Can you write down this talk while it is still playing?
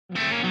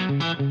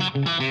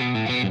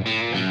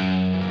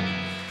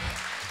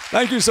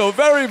Thank you so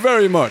very,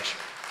 very much.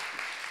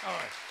 All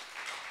right.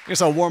 I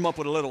guess I'll warm up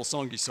with a little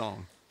songy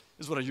song.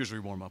 This is what I usually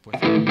warm up with.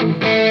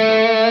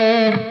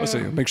 Let's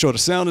see, make sure the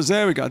sound is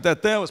there. We got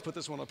that there. Let's put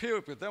this one up here.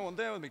 We put that one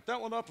there. We'll make that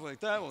one up like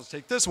that. Let's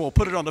take this one. We'll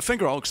put it on the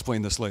finger. I'll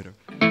explain this later.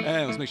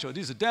 And let's make sure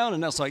these are down,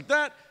 and that's like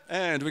that.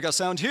 And we got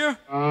sound here.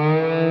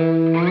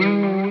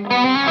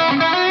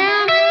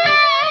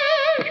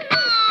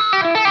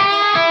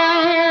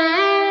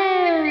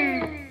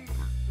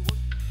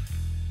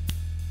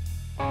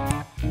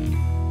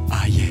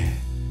 Ah, yeah.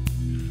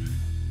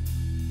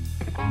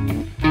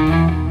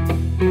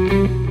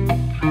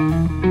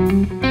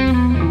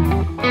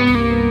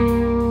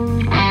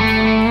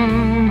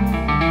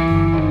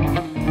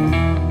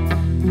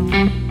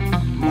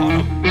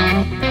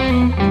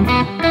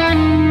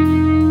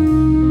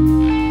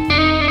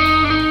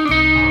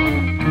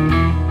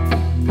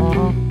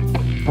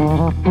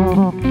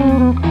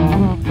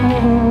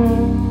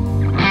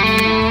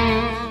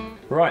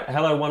 Right,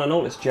 hello one and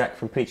all, it's Jack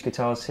from Peach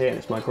Guitars here, and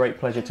it's my great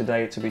pleasure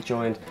today to be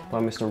joined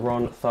by Mr.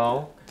 Ron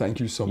Thal. Thank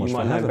you so much for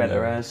having me. You might know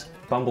better as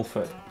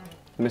Bumblefoot.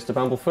 Mr.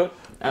 Bumblefoot,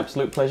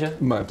 absolute pleasure.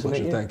 My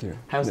pleasure, thank you.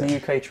 How's the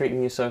UK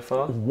treating you so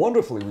far?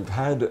 Wonderfully. We've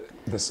had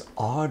this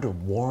odd,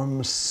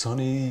 warm,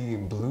 sunny,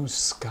 blue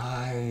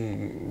sky,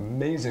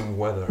 amazing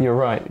weather. You're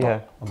right,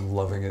 yeah. Oh, I'm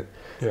loving it.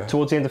 Yeah.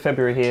 Towards the end of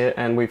February here,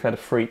 and we've had a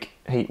freak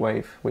heat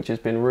wave, which has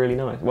been really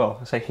nice. Well,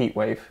 I say heat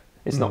wave.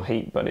 It's not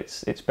heat, but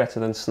it's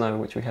better than snow,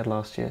 which we had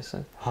last year.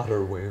 So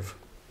hotter wave.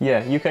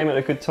 Yeah, you came at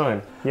a good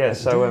time. Yeah,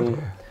 so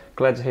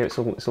glad to hear it's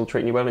all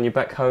treating you well, and you're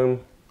back home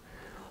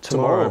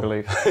tomorrow. I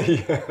believe.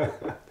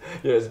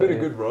 Yeah, it's been a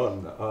good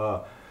run.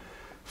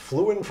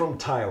 Flew in from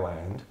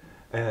Thailand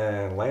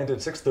and landed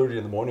 6:30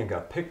 in the morning.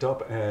 Got picked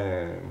up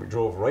and we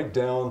drove right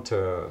down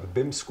to the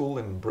BIM school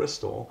in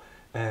Bristol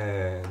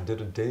and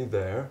did a day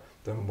there.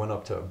 Then went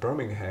up to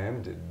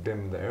Birmingham, did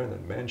BIM there, and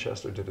then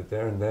Manchester did it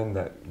there, and then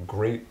that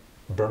great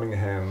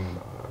Birmingham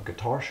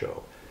guitar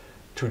show.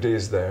 2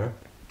 days there,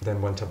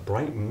 then went to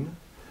Brighton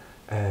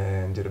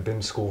and did a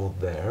BIM school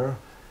there.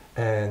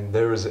 And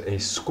there is a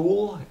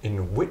school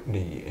in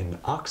Whitney in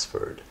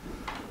Oxford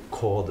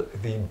called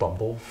the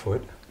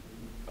Bumblefoot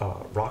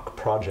Rock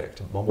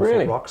Project,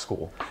 Bumblefoot Rock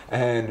School.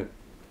 And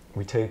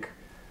we take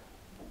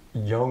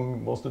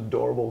young, most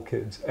adorable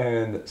kids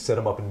and set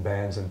them up in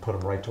bands and put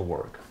them right to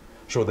work.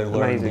 Sure, they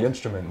learn the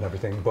instrument and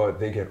everything, but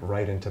they get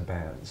right into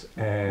bands.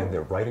 And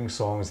they're writing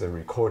songs, they're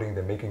recording,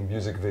 they're making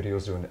music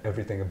videos, doing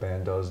everything a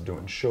band does,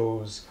 doing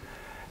shows,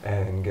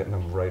 and getting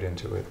them right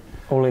into it.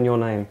 All in your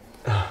name.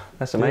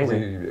 That's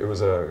amazing. It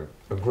was a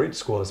great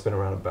school that's been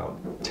around about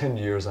 10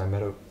 years. I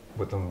met up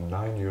with them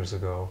 9 years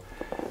ago,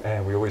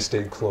 and we always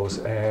stayed close,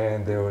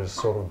 and they were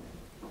sort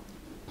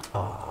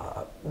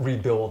of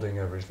rebuilding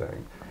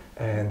everything.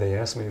 And they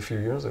asked me a few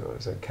years ago, they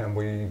said, can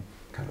we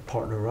kind of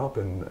partner up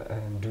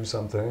and do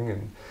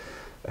something,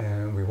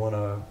 and we want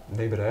to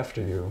name it after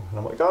you. And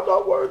I'm like, I'm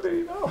not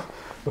worthy, no.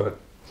 But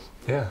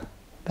yeah,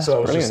 that's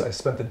so brilliant. I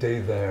spent the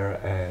day there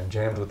and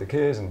jammed with the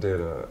kids and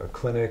did a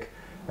clinic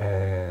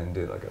and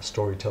did like a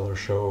storyteller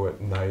show at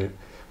night,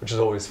 which is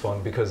always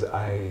fun because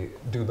I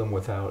do them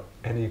without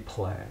any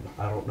plan.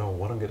 I don't know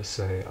what I'm going to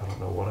say, I don't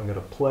know what I'm going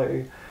to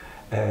play,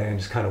 and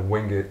just kind of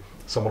wing it.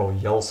 Someone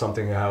will yell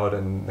something out,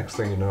 and next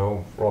thing you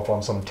know, we're off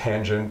on some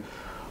tangent.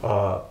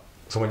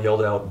 Someone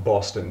yelled out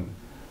Boston,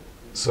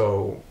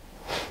 so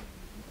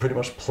pretty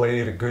much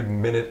played a good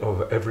minute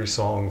of every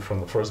song from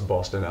the first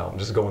Boston album,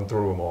 just going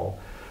through them all,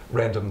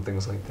 random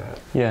things like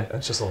that. Yeah.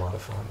 It's just a lot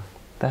of fun.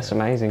 That's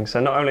amazing. So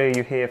not only are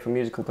you here for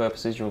musical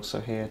purposes, you're also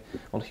here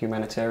on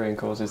humanitarian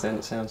causes then,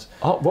 it sounds.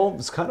 Oh, well,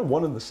 it's kind of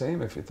one and the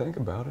same if you think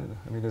about it.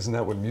 I mean, isn't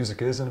that what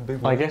music is in a big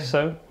way? I guess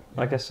so.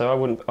 Yeah. I guess so. I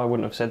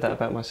wouldn't have said that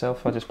about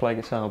myself. I just play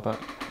guitar, but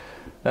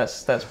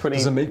that's pretty.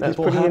 Does it make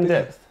people happy? In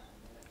depth.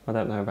 I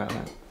don't know about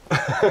that.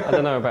 I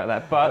don't know about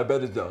that, but I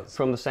bet it does.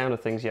 From the sound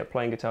of things, yeah,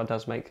 playing guitar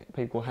does make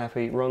people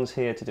happy. Ron's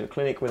here to do a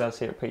clinic with us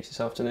here at Peach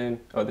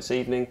this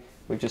evening.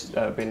 We've just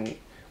been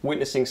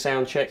witnessing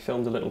sound check,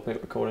 filmed a little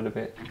bit, recorded a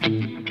bit.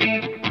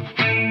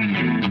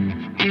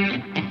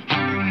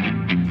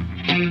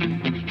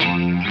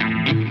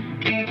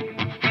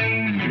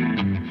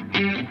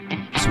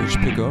 Switch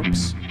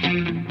pickups.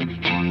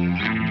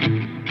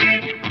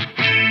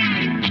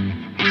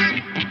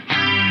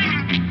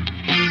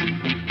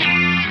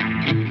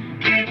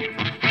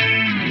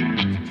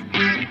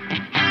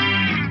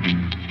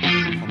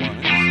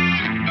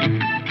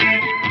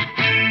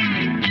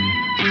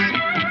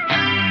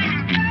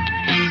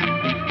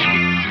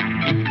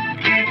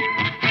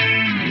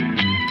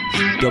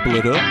 Double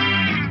it up.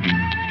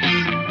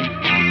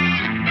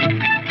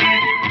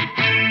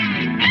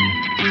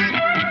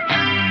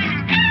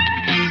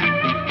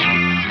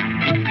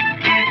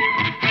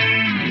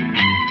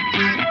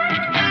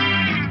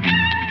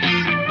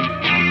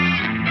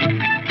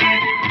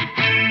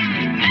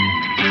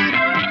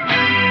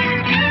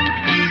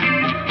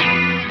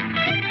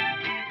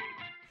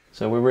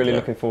 So we're really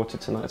looking forward to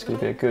tonight. It's going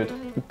to be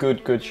a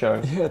good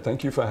show. Yeah,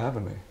 thank you for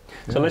having me.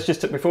 So let's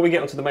just, before we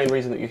get onto the main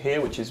reason that you're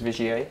here, which is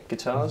Vigier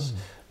guitars,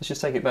 let's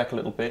just take it back a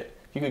little bit.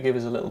 If you could give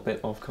us a little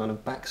bit of kind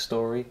of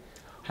backstory.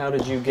 How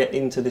did you get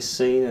into this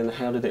scene and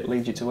how did it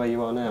lead you to where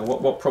you are now?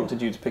 What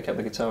prompted you to pick up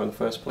the guitar in the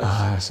first place?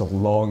 It's a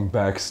long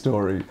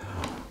backstory.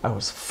 I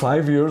was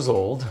 5 years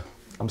old.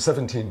 I'm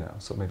 17 now,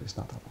 so maybe it's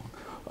not that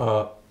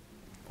long.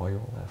 Why are you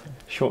all laughing?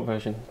 Short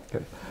version.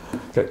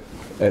 Okay,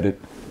 edit.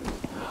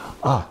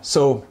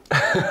 So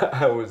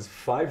I was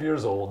 5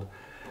 years old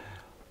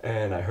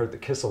and I heard the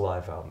Kiss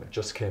Alive album. It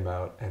just came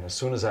out, and as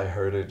soon as I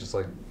heard it, just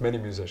like many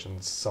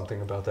musicians,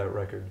 something about that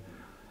record,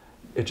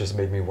 it just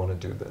made me want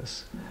to do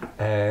this.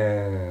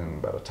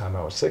 And by the time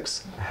I was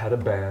 6, I had a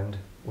band.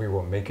 We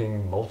were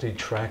making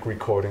multi-track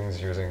recordings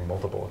using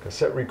multiple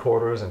cassette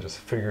recorders and just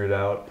figured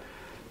out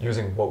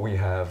using what we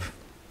have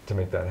to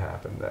make that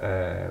happen.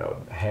 And I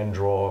would hand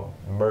draw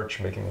merch,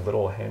 making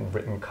little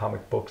handwritten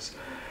comic books,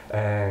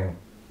 and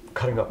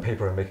cutting up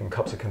paper and making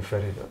cups of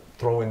confetti to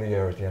throw in the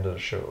air at the end of the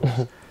shows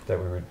that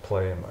we would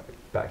play in my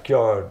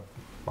backyard,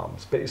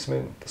 mom's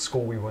basement, the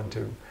school we went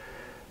to,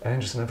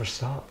 and just never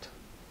stopped.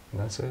 And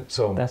that's it.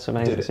 So that's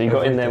amazing. So you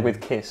got in there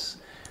with Kiss.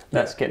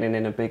 That's getting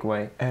in a big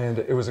way. And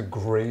it was a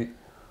great,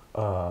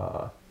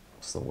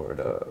 what's the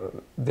word?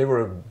 They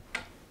were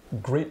a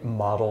great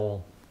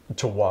model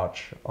to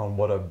watch on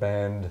what a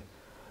band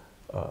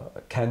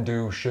can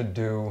do, should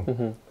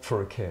do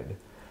for a kid.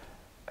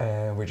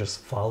 And we just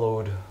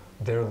followed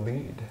their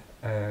lead.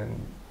 And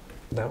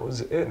that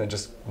was it. And it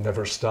just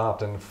never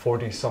stopped. And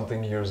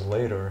 40-something years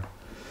later,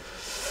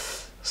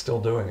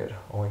 still doing it,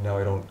 only now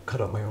I don't cut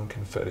up my own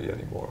confetti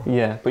anymore.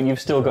 Yeah, but you've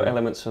still got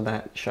elements of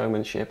that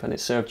showmanship, and it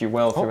served you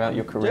well throughout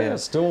your career. Yeah,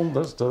 still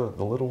there's the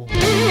little...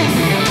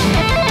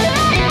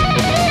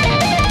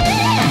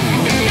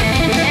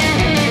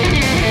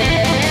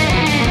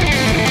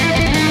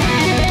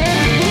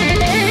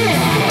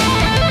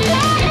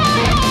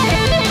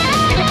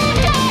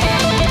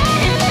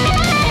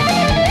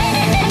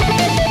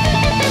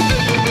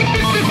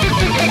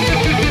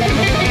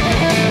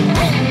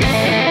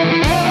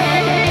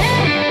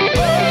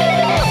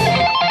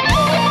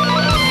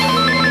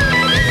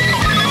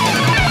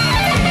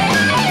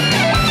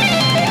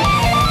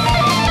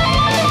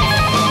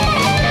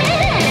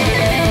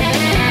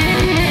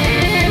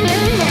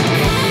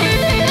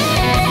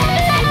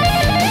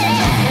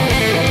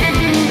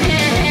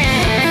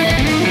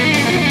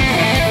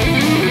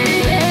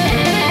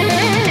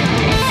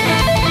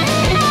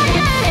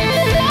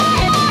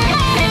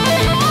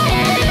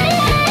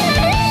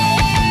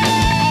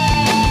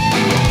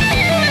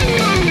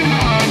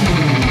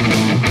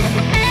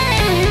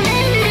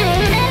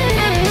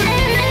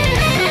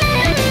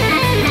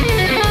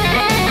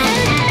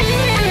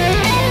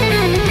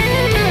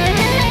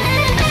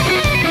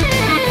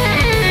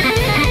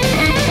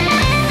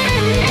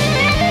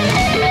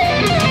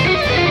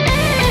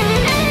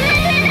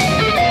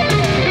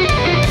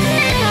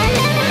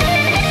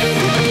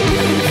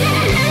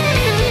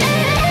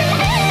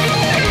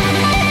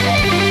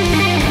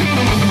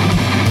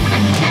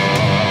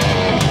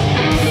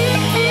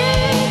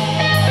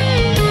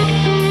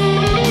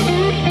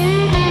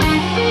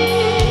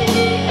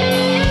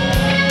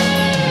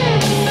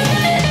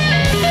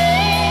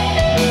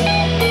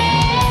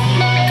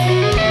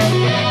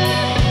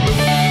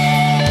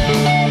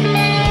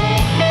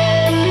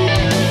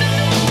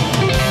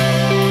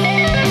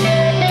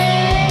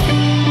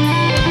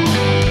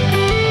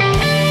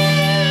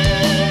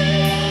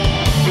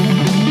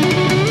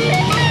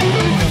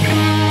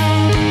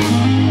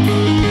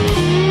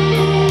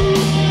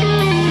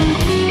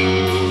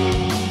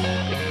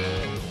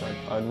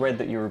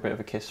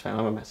 Kiss fan.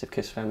 I'm a massive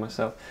Kiss fan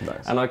myself.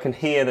 Nice. And I can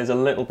hear there's a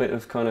little bit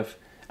of kind of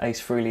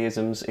Ace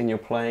Frehley-isms in your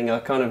playing. I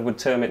kind of would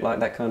term it like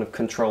that kind of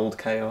controlled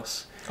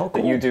chaos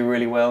that you do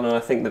really well, and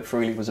I think that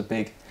Frehley was a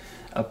big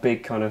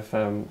kind of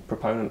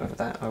proponent of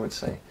that, I would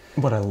say.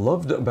 What I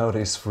loved about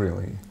Ace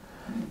Frehley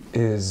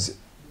is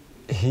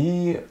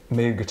he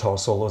made guitar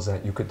solos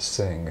that you could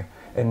sing,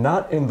 and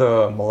not in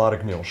the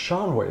melodic Neil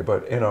Schon way,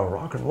 but in a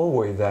rock and roll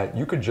way that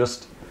you could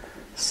just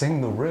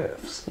sing the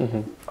riffs.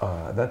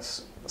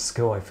 That's a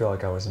skill I feel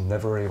like I was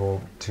never able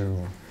to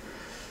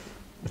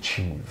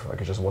achieve.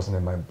 Like it just wasn't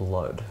in my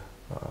blood.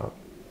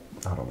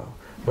 I don't know.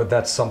 But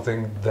that's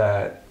something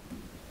that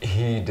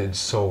he did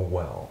so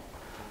well.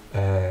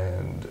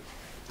 And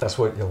that's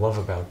what you love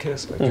about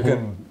Kiss. Like you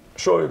can,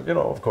 sure, you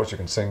know, of course you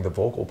can sing the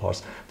vocal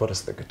parts, but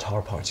it's the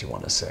guitar parts you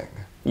want to sing.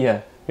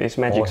 Yeah, it's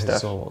magic all his stuff.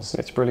 solos.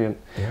 It's brilliant.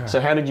 Yeah.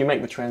 So how did you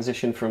make the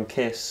transition from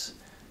Kiss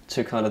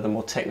to kind of the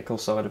more technical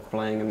side of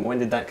playing, and when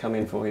did that come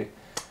in for you?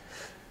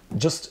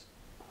 Just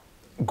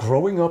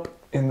growing up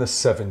in the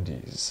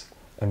 70s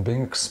and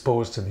being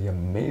exposed to the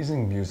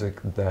amazing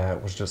music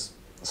that was just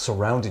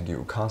surrounding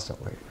you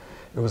constantly.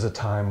 It was a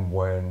time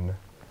when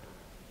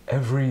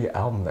every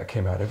album that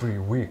came out every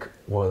week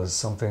was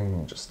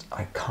something just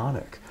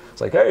iconic.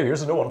 It's like, hey,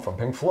 here's a new one from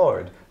Pink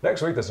Floyd.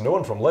 Next week there's a new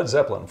one from Led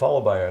Zeppelin,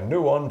 followed by a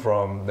new one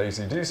from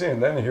AC/DC,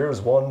 and then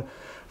here's one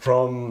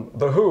from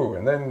The Who,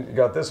 and then you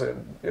got this.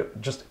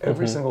 Just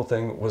every single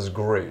thing was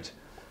great.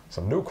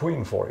 Some new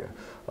Queen for you.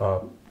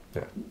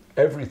 Yeah,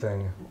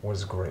 everything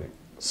was great.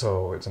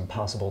 So it's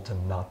impossible to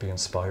not be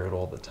inspired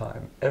all the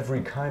time.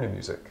 Every kind of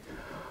music.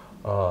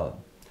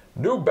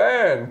 New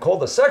band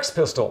called the Sex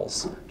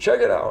Pistols. Check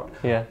it out.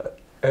 Yeah.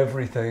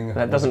 Everything.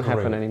 That doesn't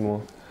happen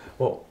anymore.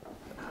 Well,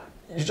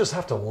 you just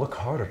have to look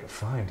harder to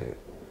find it.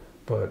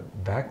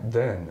 But back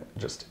then,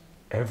 just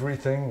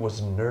everything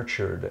was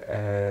nurtured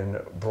and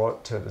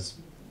brought to this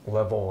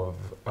level of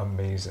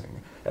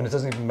amazing. And it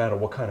doesn't even matter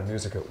what kind of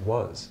music it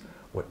was.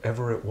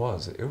 Whatever it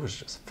was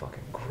just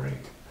fucking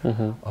great.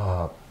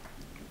 Mm-hmm.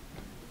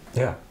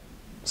 Yeah.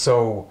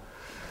 So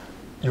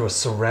you were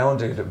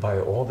surrounded by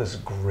all this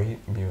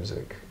great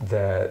music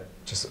that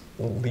just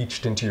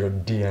leached into your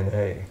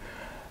DNA,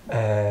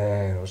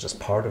 and it was just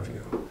part of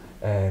you,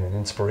 and an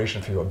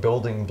inspiration for you, a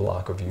building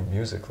block of you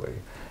musically.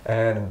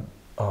 And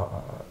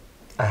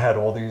I had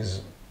all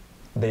these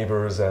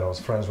neighbors that I was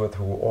friends with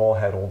who all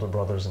had older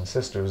brothers and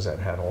sisters that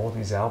had all of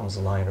these albums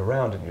lying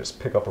around, and you just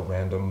pick up a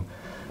random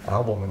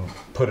album and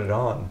put it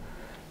on,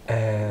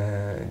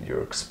 and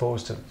you're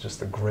exposed to just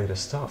the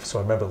greatest stuff. So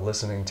I remember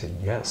listening to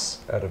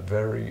Yes at a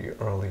very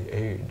early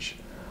age,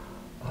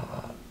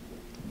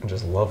 and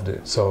just loved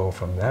it. So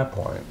from that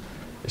point,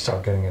 you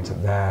start getting into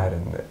that,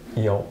 and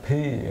ELP,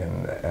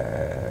 and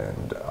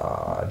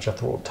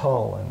Jethro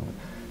Tull, and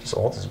just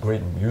all this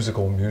great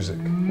musical music.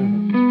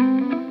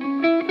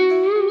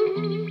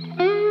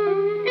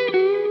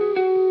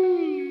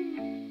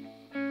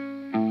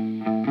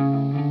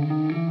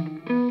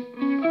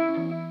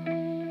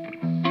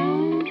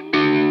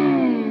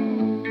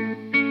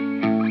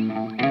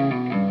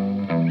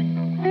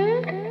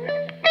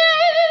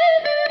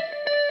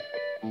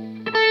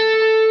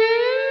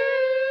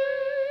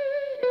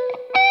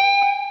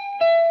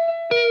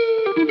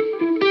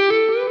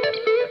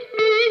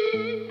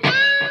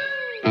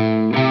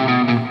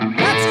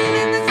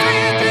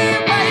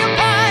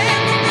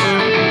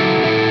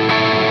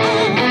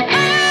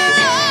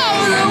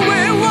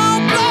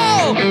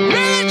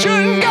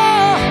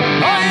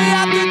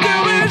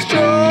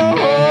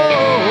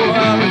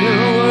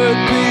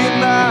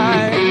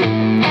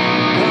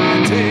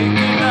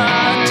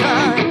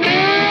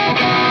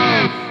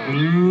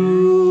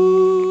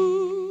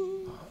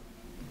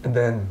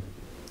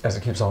 As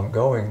it keeps on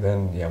going,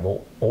 then you have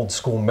old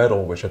school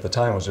metal, which at the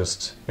time was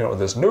just,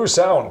 this new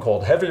sound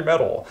called heavy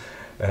metal.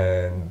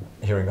 And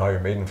hearing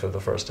Iron Maiden for the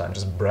first time,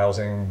 just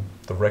browsing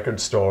the record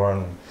store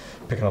and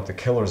picking up the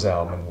Killers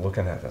album and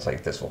looking at it, it's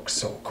like, this looks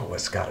so cool,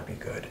 it's gotta be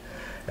good.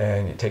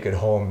 And you take it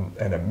home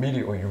and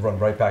immediately you run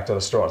right back to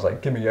the store. It's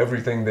like, give me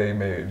everything they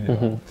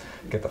made,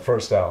 Get the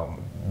first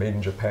album, made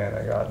in Japan,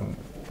 I got, and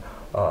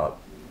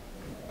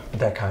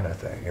that kind of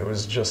thing. It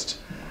was just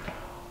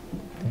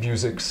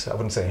music's, I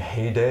wouldn't say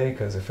heyday,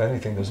 because if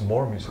anything, there's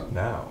more music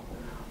now,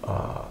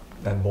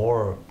 and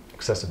more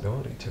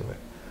accessibility to it.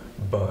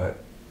 But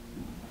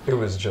it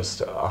was just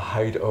a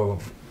height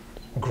of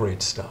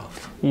great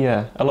stuff.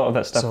 Yeah, a lot of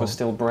that stuff was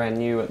still brand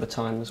new at the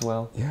time as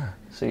well. Yeah.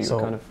 So you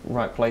were kind of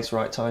right place,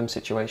 right time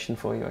situation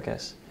for you, I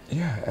guess.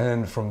 Yeah,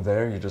 and from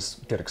there you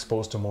just get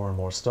exposed to more and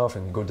more stuff,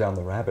 and you go down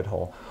the rabbit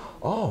hole.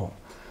 Oh,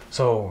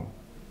 so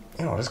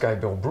this guy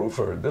Bill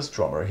Bruford, this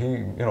drummer, he,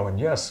 and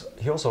yes,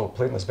 he also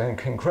played in this band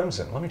King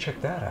Crimson. Let me check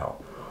that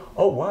out.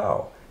 Oh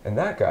wow! And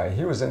that guy,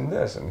 he was in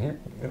this, and he,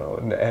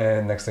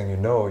 and next thing you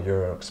know,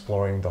 you're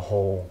exploring the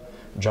whole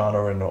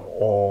genre and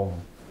all,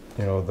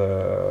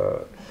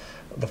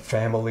 the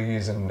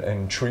families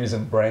and trees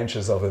and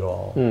branches of it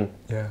all.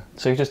 Yeah.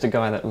 So you're just a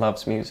guy that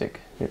loves music,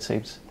 it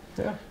seems.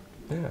 Yeah,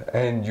 yeah,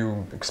 and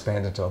you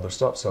expand into other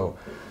stuff. So,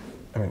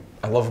 I mean,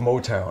 I love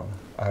Motown.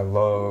 I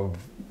love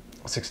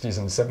 60s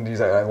and 70s.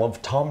 I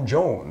love Tom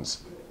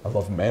Jones. I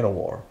love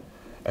Manowar.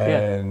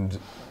 And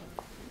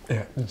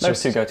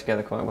those two go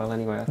together quite well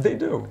anyway, I think. They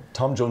do.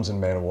 Tom Jones and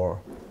Manowar,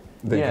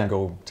 they can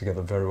go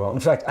together very well.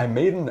 In fact, I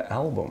made an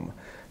album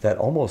that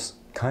almost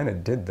kind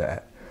of did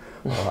that.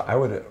 I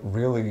would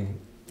really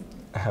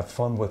have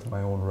fun with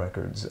my own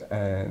records,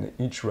 and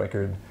each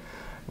record,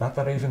 not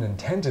that I even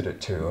intended it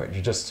to,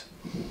 you just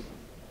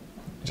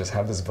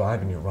have this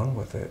vibe and you run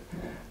with it.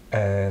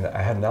 And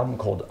I had an album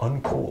called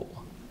Uncool.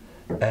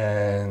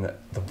 And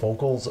the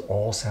vocals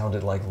all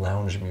sounded like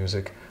lounge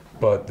music,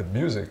 but the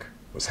music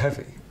was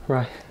heavy.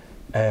 Right.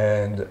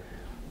 And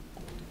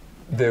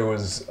there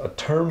was a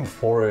term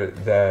for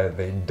it that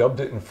they dubbed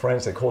it in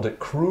France. They called it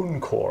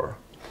crooncore.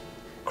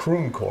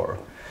 Crooncore.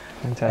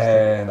 Fantastic.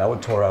 And I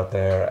would tour out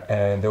there,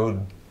 and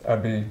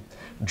I'd be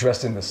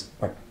dressed in this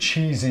like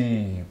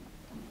cheesy,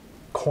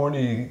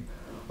 corny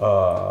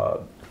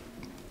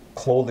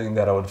clothing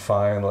that I would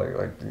find,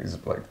 like these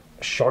like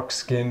shark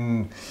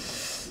skin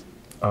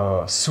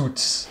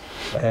suits,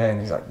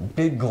 and these like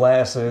big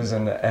glasses,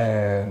 and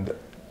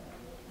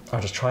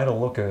I just try to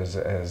look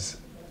as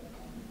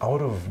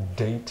out of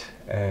date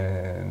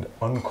and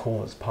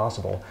uncool as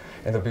possible.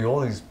 And there'd be all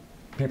these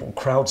people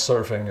crowd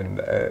surfing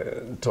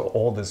and to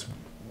all this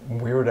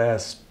weird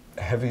ass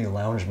heavy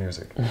lounge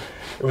music.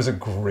 It was a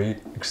great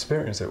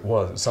experience. It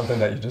was something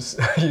that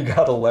you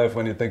gotta laugh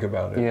when you think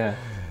about it. Yeah.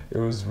 It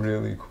was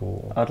really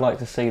cool. I'd like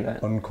to see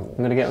that. Uncool. I'm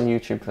going to get on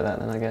YouTube for that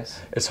then, I guess.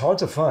 It's hard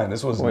to find.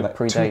 This was Well, it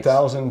predates.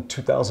 2000,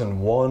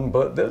 2001,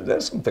 but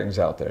there's some things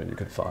out there you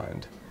could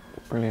find.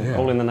 Brilliant. Yeah.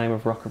 All in the name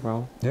of rock and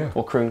roll. Yeah.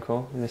 Or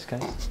crooncore in this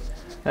case.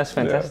 That's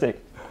fantastic.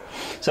 Yeah.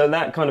 So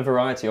that kind of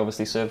variety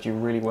obviously served you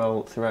really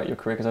well throughout your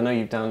career, because I know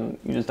you've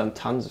just done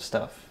tons of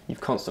stuff.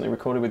 You've constantly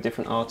recorded with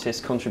different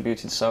artists,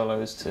 contributed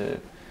solos to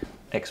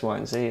X, Y,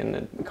 and Z, and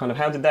then kind of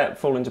how did that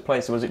fall into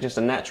place? Was it just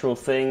a natural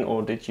thing,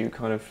 or did you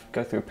kind of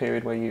go through a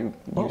period where you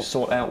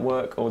sought out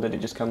work, or did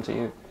it just come to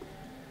you?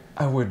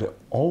 I would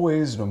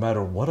always, no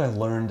matter what I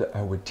learned,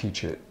 I would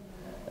teach it.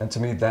 And to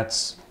me,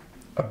 that's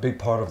a big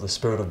part of the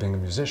spirit of being a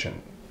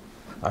musician.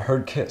 I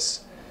heard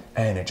Kiss,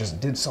 and it just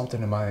did something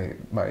to my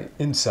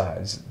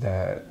insides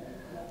that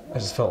I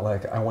just felt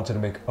like I wanted to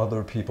make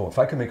other people, if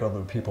I could make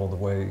other people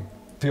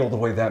feel the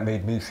way that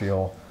made me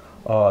feel,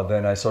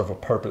 then I serve a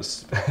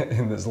purpose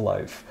in this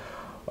life.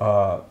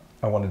 I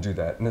want to do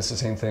that. And it's the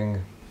same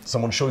thing,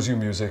 someone shows you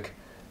music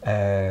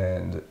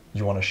and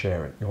you want to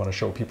share it. You want to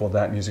show people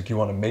that music, you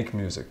want to make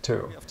music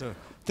too. You have to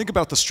think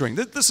about the string.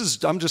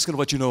 I'm just going to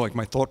let you know like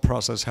my thought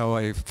process, how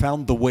I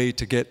found the way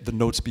to get the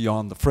notes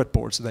beyond the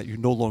fretboard so that you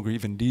no longer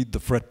even need the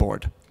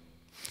fretboard.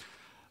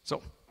 So,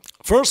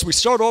 first we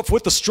start off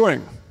with the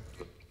string.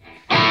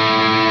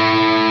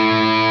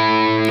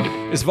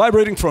 It's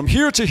vibrating from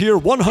here to here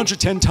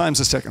 110 times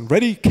a second.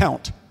 Ready?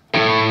 Count.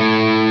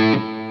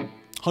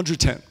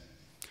 110.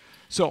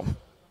 So,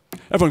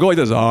 everyone go like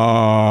this. I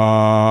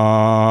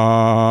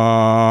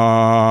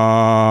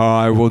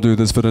will do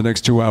this for the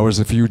next 2 hours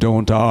if you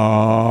don't.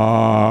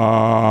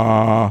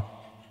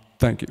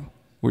 Thank you.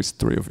 With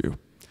 3 of you.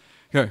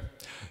 Okay.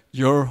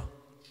 Your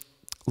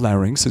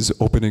larynx is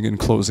opening and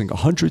closing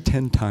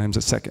 110 times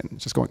a second.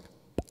 Just going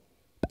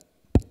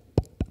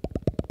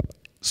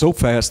so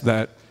fast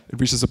that it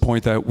reaches a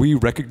point that we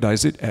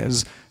recognize it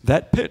as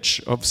that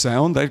pitch of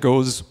sound that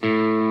goes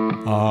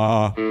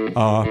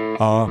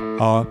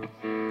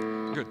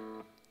Good.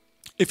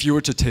 If you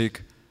were to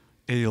take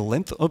a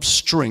length of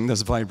string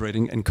that's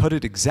vibrating and cut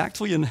it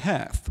exactly in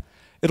half,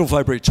 it'll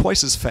vibrate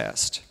twice as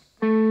fast.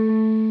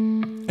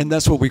 And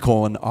that's what we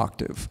call an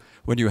octave.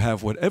 When you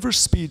have whatever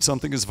speed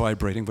something is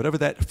vibrating, whatever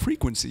that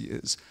frequency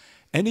is,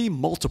 any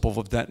multiple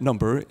of that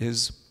number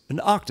is an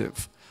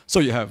octave.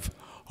 So you have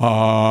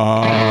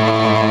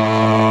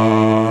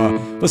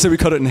let's say we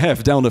cut it in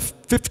half, down to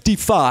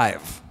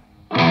 55.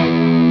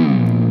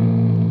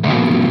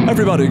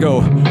 Everybody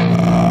go.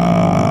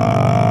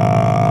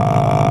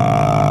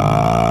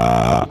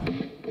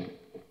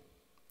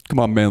 Come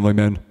on, manly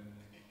men.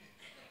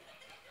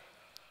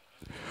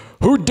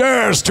 Who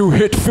dares to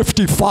hit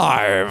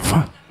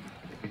 55?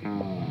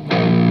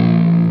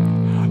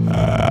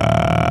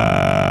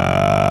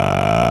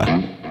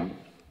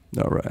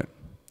 All right.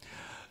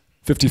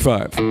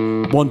 55.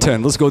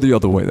 110. Let's go the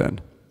other way then.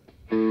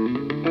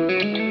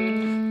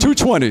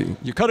 220.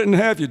 You cut it in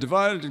half, you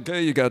divide it,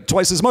 okay, you got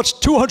twice as much,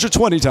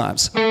 220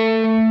 times.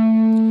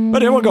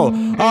 Ready, everyone go.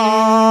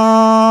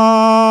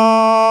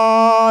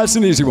 It's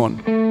an easy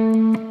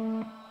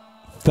one.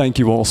 Thank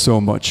you all so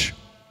much.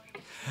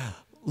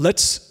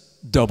 Let's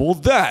double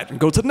that and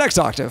go to the next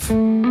octave.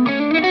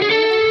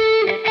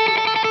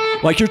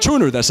 Like your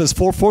tuner that says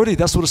 440,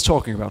 that's what it's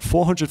talking about.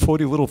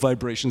 440 little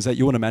vibrations that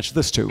you want to match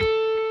this to.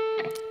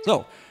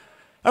 So,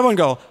 everyone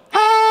go.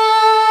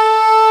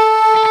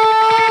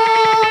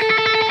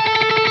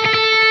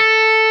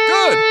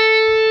 Good.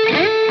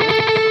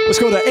 Let's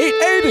go to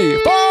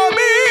 880. For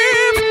me,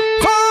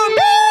 for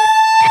me.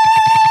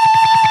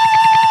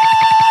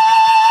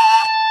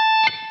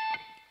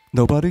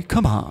 Nobody?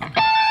 Come on.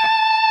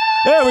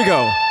 There we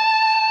go.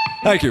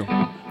 Thank you.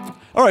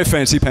 All right,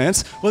 fancy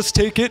pants. Let's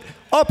take it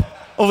up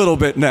a little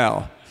bit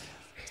now.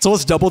 So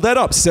let's double that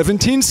up.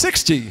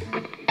 1760.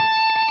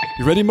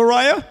 You ready,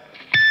 Mariah?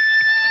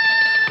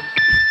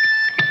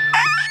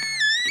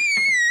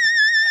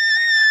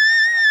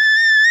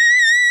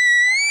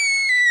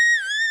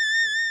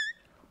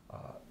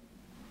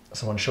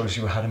 Someone shows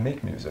you how to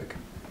make music.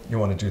 You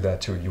want to do that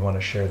too. You want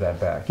to share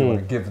that back. You want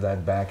to give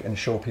that back and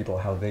show people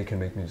how they can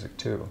make music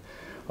too.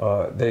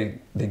 They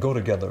go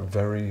together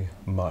very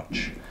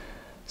much.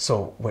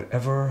 So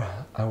whatever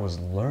I was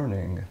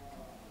learning,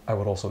 I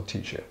would also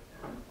teach it.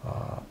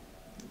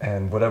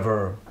 And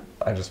whatever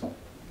I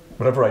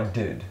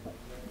did,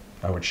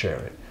 I would share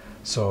it.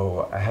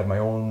 So I had my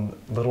own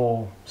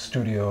little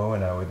studio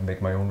and I would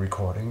make my own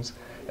recordings,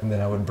 and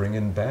then I would bring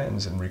in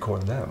bands and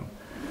record them.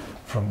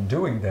 From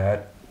doing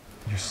that,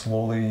 you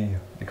slowly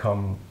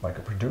become like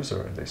a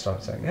producer. They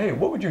start saying, hey,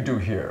 what would you do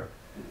here?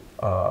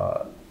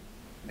 You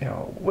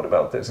know, what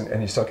about this?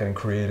 And you start getting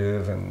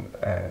creative, and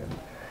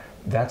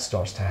that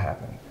starts to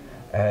happen.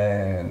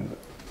 And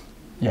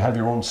you have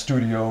your own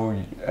studio,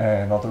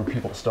 and other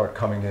people start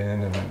coming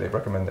in, and they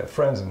recommend their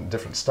friends and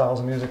different styles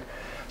of music.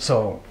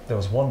 So there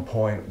was one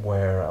point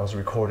where I was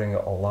recording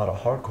a lot of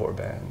hardcore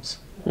bands.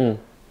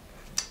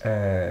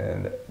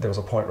 And there was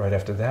a point right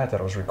after that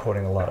I was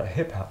recording a lot of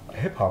hip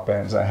hop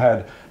bands. I had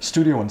a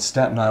studio in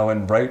Staten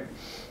Island, right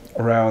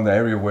around the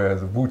area where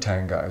the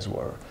Wu-Tang guys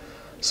were.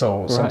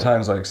 So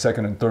sometimes like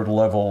second and third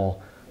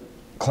level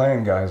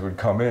clan guys would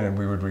come in and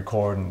we would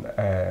record,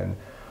 and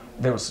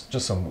there was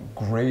just some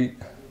great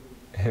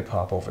hip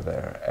hop over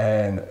there.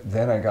 And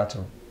then I got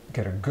to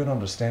get a good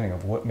understanding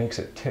of what makes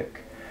it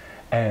tick.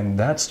 And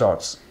that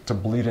starts to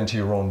bleed into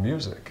your own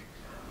music.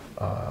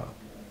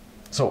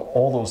 So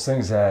all those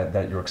things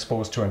that you're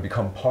exposed to and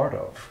become part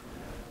of,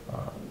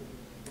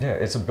 yeah,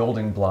 it's a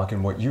building block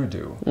in what you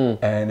do.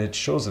 And it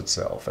shows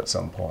itself at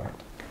some point.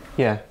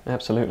 Yeah,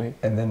 absolutely.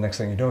 And then next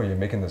thing you know, you're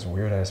making this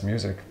weird ass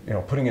music, you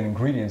know, putting in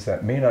ingredients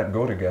that may not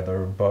go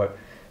together, but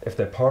if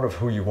they're part of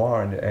who you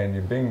are and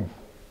you're being,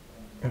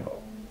 you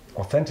know,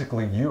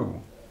 authentically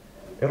you,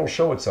 it'll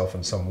show itself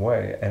in some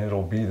way and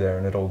it'll be there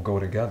and it'll go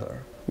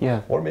together.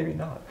 Yeah. Or maybe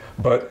not.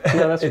 But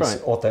yeah, that's it's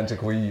right.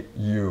 authentically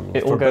you,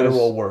 it for better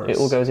or worse. It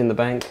all goes in the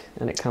bank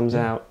and it comes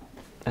out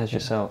as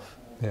yourself.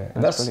 Yeah,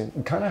 and that's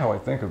kind of how I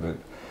think of it,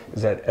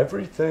 is that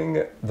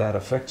everything that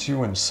affects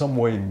you in some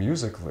way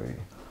musically,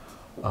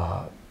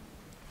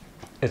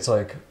 it's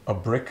like a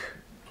brick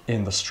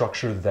in the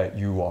structure that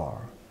you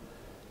are.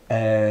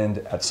 And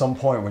at some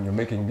point when you're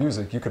making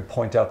music, you could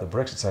point out the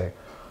bricks and say,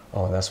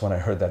 oh, that's when I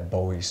heard that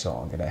Bowie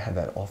song and I had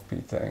that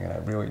offbeat thing and I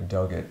really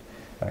dug it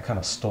and I kind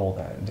of stole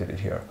that and did it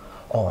here.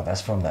 Oh, and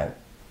that's from that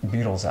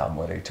Beatles album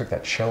where they took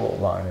that cello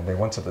line and they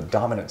went to the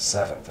dominant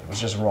seventh. It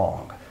was just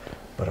wrong,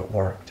 but it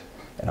worked,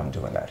 and I'm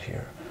doing that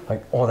here.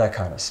 Like, all that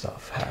kind of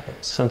stuff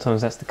happens.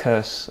 Sometimes that's the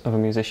curse of a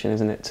musician,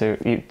 isn't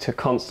it? To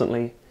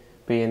constantly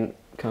be in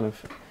kind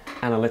of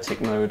analytic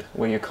mode,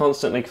 where you're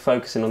constantly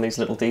focusing on these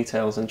little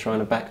details and trying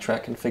to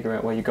backtrack and figure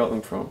out where you got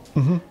them from.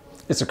 Mm-hmm.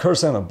 It's a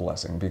curse and a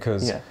blessing,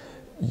 because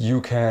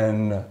you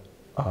can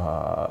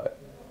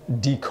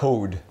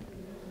decode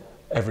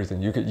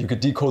everything. You could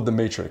decode the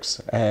matrix,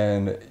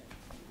 and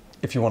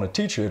if you want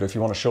to teach it, if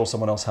you want to show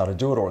someone else how to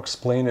do it or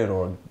explain it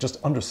or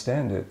just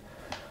understand it,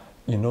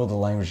 you know the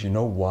language, you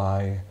know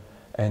why,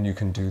 and you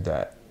can do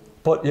that.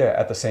 But yeah,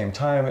 at the same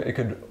time, it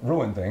could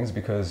ruin things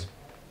because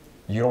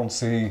you don't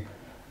see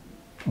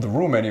the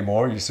room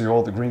anymore, you see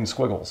all the green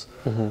squiggles.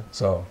 Mm-hmm.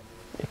 So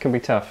it can be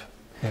tough.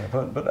 Yeah,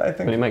 but I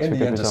think it makes in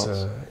the end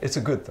results. It's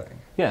a good thing.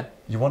 Yeah.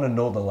 You want to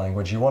know the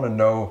language, you want to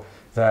know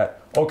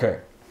that, okay,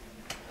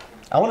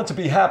 I want it to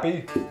be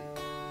happy,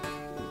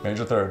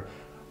 major third,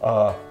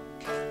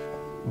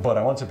 but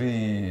I want it to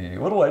be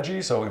a little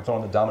edgy, so we throw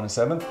in the dominant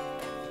seventh.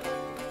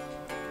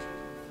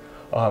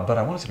 But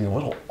I want it to be a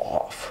little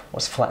off.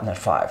 Let's flatten that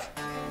five.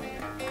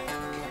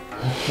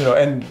 You know,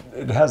 and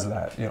it has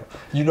that.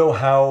 You know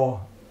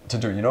how to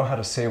do it. You know how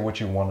to say what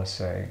you want to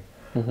say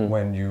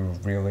when you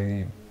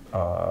really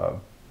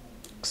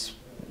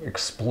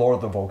explore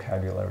the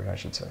vocabulary, I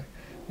should say.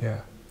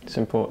 Yeah, it's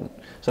important.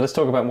 So let's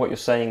talk about what you're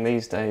saying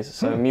these days.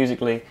 So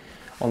musically,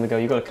 on the go,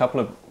 you've got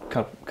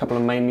a couple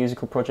of main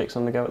musical projects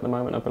on the go at the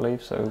moment, I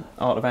believe. So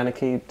Art of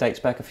Anarchy dates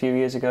back a few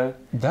years ago.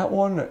 That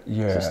one,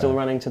 yeah. Is it still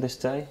running to this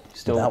day?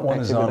 Still that one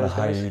is on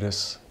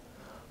hiatus.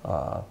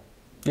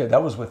 Yeah,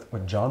 that was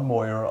with John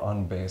Moyer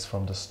on bass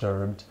from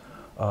Disturbed.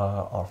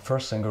 Our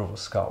first singer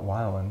was Scott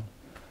Weiland,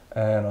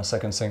 and our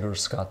second singer is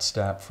Scott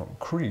Stapp from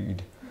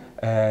Creed,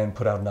 and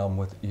put out an album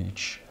with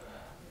each.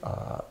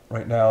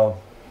 Right now,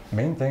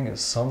 main thing is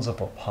Sons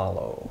of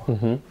Apollo.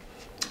 Mm-hmm.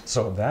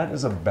 So that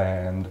is a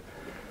band.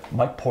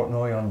 Mike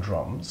Portnoy on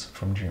drums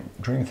from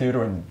Dream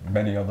Theater and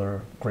many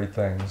other great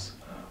things.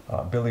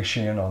 Billy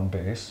Sheehan on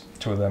bass.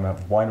 Two of them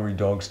have Winery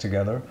Dogs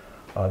together.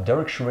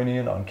 Derek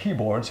Sherinian on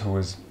keyboards, who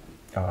was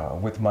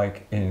with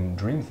Mike in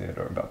Dream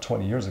Theater about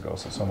 20 years ago,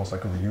 so it's almost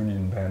like a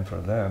reunion band for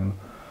them.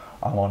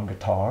 I'm on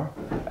guitar.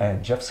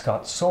 And Jeff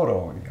Scott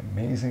Soto, the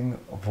amazing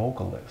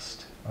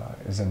vocalist,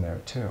 is in there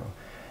too.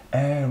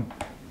 And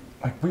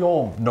like, we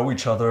all know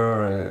each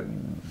other.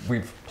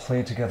 We've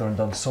played together and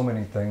done so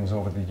many things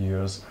over the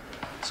years.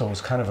 So it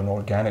was kind of an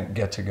organic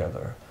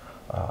get-together.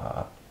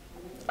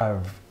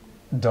 I've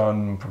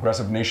done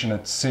Progressive Nation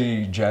at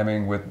Sea,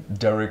 jamming with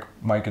Derek,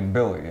 Mike, and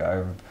Billy.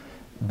 I've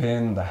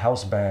been the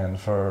house band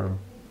for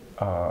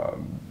a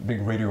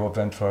big radio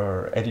event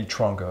for Eddie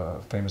Trunk, a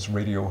famous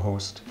radio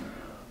host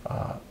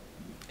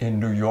in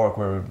New York,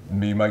 where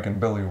me, Mike, and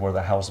Billy were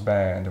the house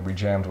band, and we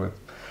jammed with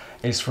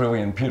Ace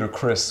Frehley and Peter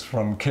Criss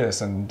from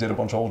Kiss and did a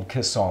bunch of old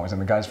Kiss songs, and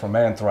the guys from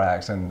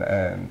Anthrax and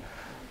nice.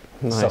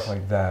 Stuff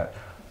like that.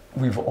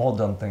 We've all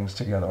done things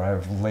together.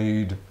 I've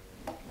laid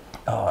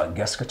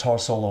guest guitar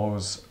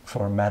solos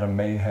for Madame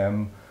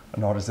Mayhem,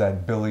 an artist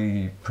that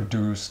Billy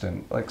produced,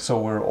 and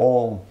so we're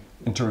all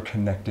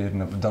interconnected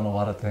and have done a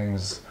lot of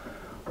things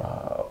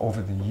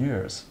over the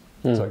years.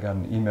 So I got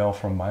an email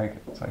from Mike.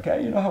 It's like,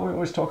 hey, you know how we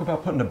always talk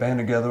about putting a band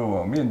together?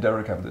 Well, me and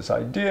Derek have this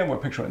idea, and we're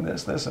picturing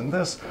this, this, and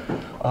this.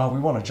 We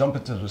want to jump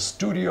into the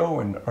studio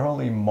in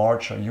early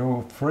March. Are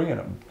you free?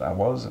 And I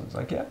was, and it's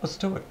like, yeah, let's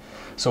do it.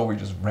 So we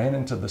just ran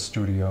into the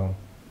studio.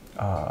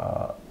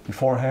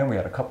 Beforehand, we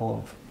had a couple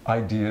of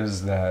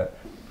ideas that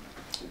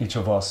each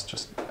of us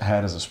just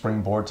had as a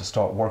springboard to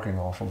start working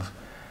off of.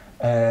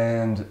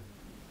 And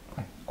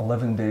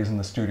 11 days in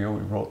the studio,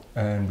 we wrote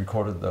and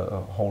recorded the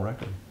whole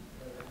record.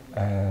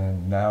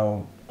 And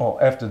now, well,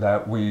 after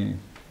that, we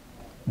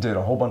did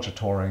a whole bunch of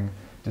touring,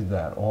 did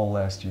that all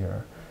last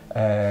year.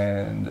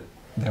 And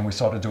then we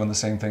started doing the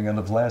same thing end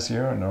of last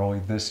year, and early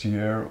this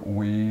year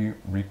we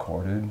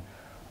recorded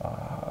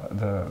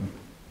the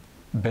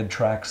bid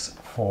tracks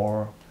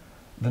for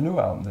the new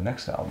album, the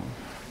next album.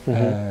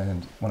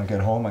 And when I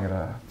get home, I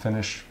gotta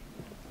finish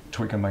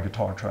tweaking my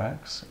guitar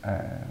tracks,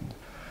 and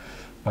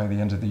by the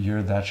end of the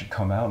year that should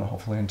come out, and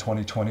hopefully in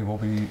 2020 we'll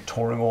be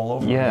touring all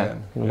over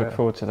again. I look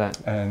forward to that.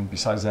 And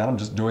besides that, I'm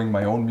just doing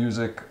my own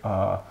music,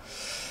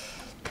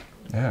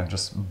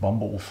 just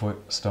Bumblefoot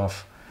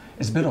stuff.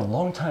 It's been a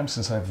long time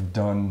since I've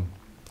done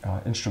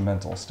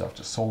instrumental stuff,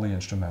 just solely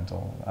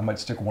instrumental. I might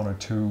stick one or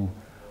two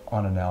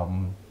on an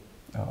album.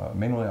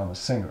 Mainly I'm a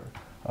singer,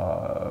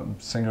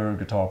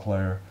 guitar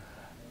player,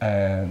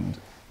 and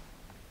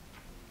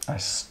I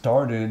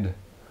started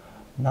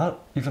not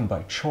even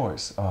by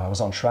choice. I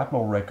was on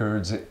Shrapnel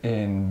Records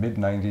in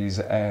mid-90s,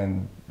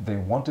 and they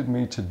wanted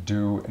me to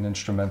do an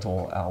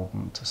instrumental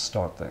album to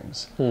start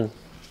things.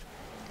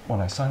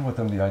 When I signed with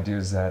them, the idea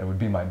is that it would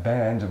be my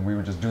band, and we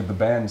would just do the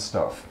band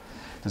stuff.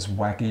 This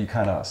wacky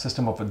kind of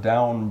System of a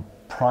Down,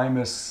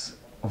 Primus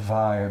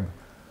vibe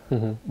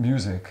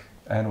music,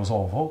 and it was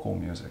all vocal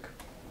music.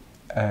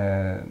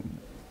 And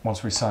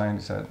once we signed,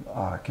 he said,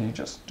 can you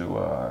just do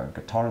a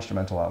guitar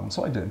instrumental album?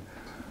 So I did.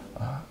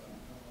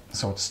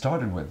 So it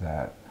started with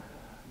that,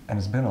 and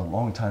it's been a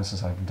long time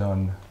since I've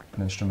done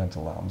an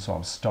instrumental album, so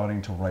I'm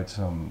starting to write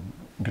some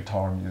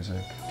guitar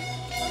music.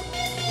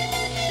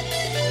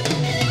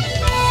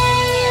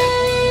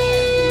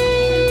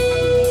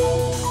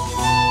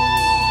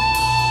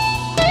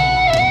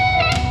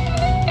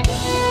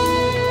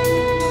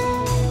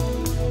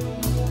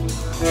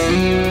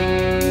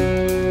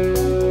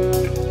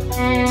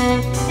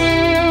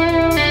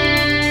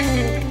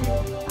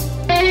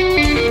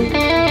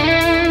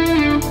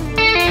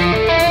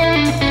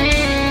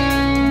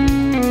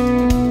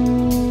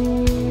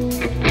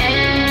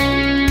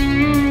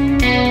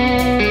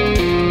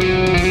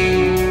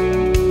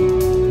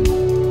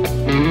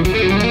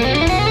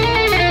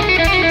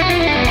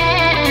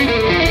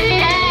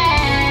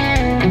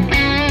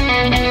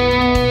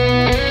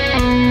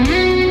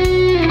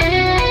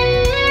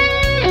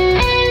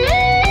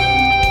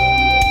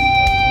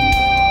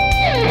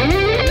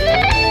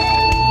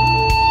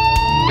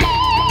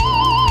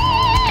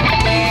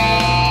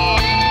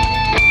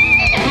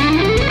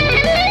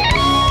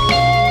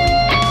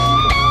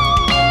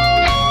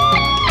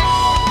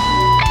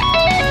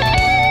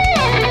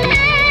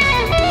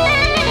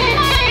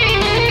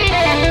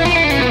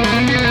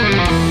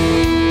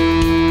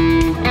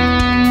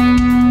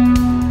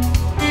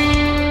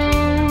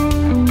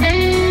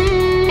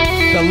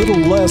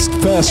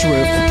 Fast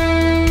riff.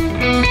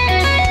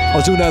 I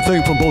was doing that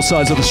thing from both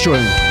sides of the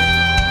string.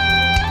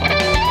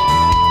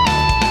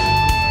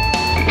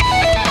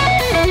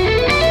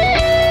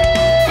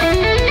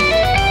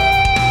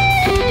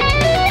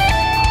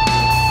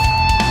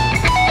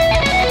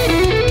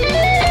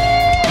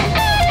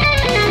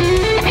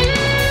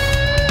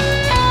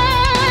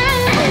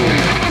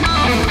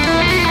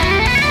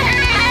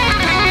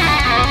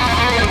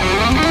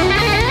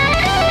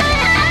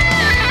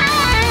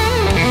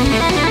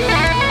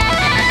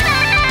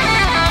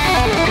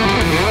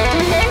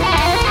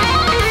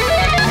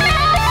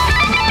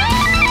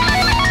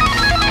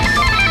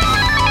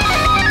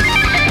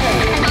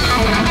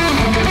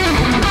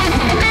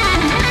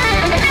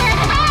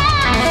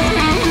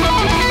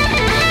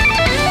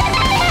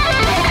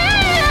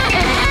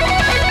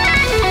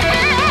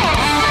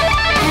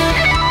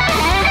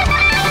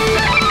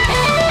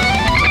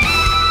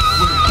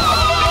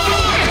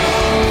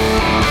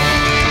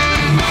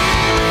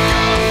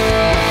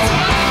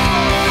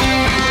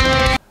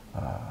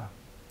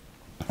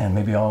 And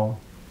maybe I'll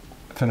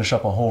finish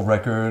up a whole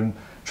record,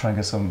 try and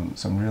get some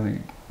really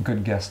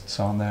good guests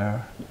on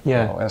there.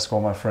 Yeah. I'll ask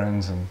all my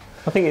friends. And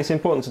I think it's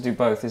important to do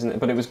both, isn't it?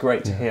 But it was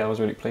great to hear. I was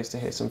really pleased to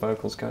hear some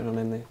vocals going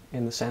on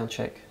in the sound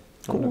check.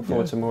 I look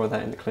forward to more of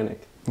that in the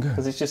clinic.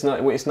 Because it's just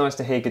it's nice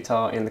to hear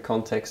guitar in the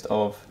context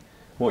of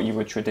what you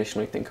would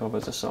traditionally think of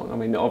as a song. I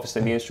mean,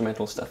 obviously the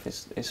instrumental stuff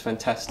is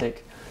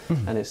fantastic,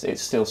 and it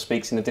still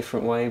speaks in a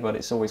different way, but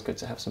it's always good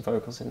to have some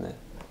vocals in there.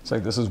 It's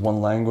like this is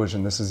one language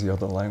and this is the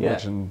other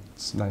language, and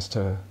it's nice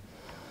to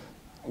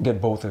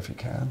get both if you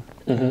can.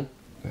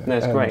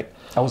 That's great.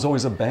 I was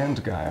always a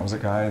band guy. I was a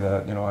guy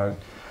that,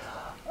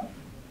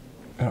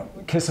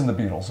 Kiss and the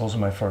Beatles, those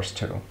were my first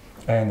two.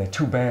 And the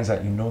two bands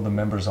that you know the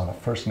members on a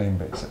first name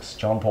basis.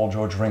 John, Paul,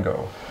 George,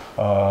 Ringo,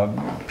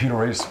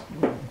 Peter, Ace,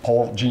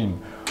 Paul,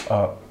 Gene.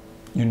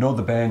 You know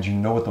the band, you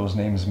know what those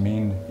names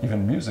mean,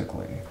 even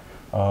musically.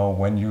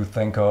 When you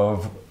think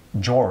of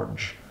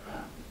George,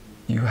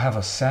 you have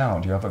a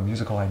sound, you have a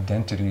musical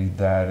identity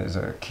that is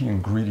a key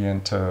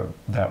ingredient to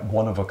that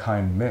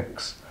one-of-a-kind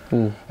mix.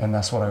 And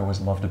that's what I always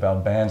loved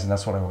about bands, and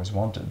that's what I always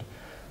wanted.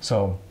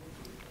 So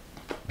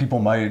people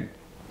might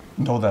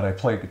know that I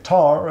play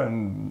guitar,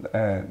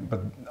 but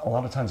a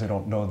lot of times they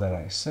don't know that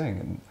I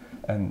sing.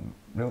 And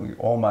really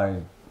all my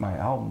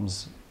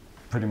albums,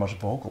 pretty much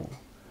vocal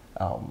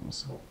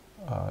albums,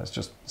 it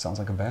just sounds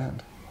like a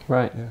band.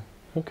 Right. Yeah.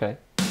 Okay.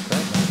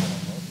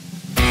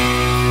 Great.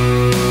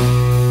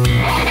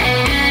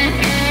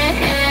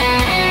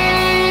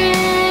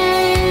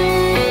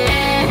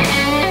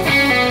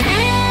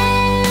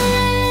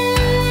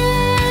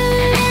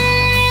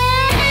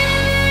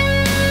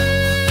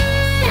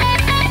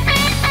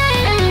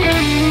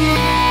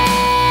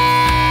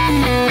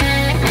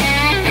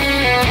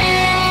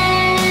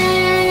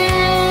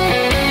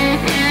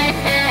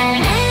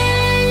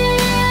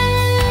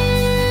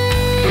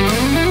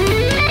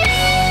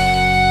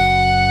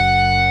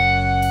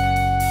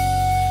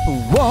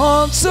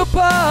 Once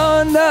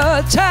upon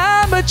a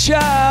time a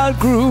child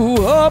grew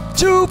up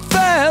too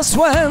fast,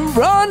 went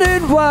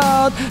running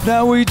wild.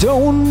 Now we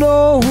don't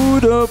know who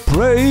to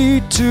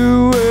pray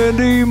to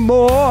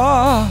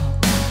anymore.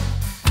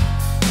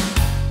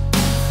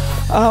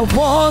 I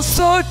once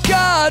thought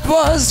God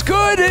was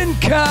good and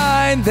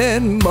kind,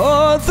 then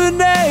Mother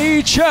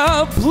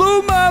Nature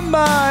blew my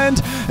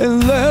mind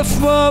and left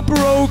my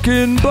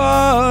broken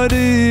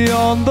body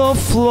on the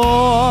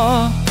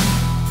floor.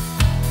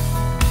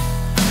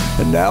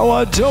 And now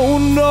I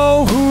don't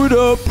know who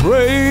to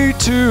pray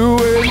to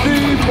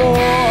anymore.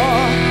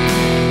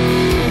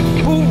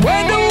 But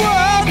when the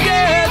world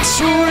gets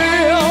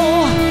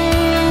real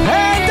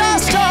and I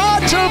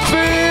start to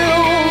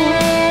feel,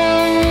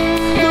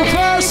 the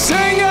first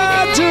thing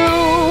I do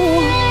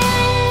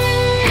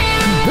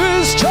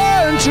is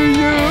turn to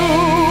you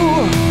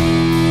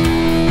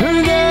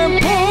and then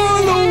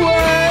pull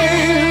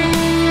away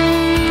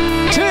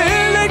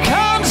till it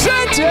comes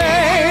a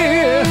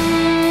day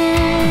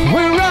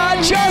where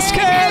I just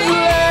can't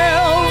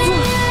live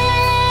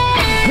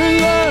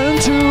and learn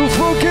to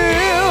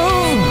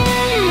forgive.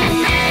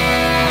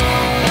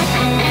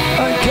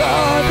 I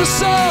got a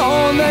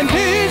song that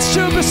needs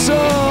to be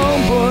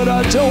sung, but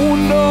I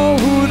don't know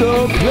who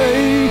to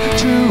play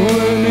to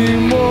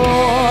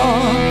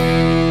anymore.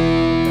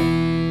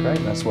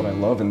 Great, that's what I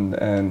love,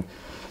 and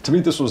to me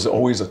this was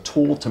always a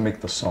tool to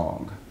make the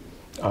song.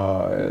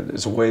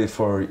 It's a way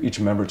for each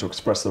member to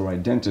express their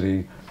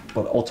identity,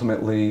 but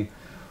ultimately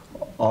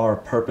our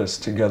purpose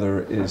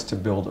together is to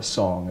build a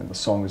song, and the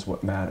song is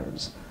what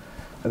matters.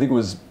 I think it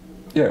was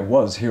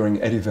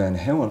hearing Eddie Van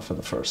Halen for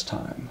the first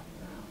time.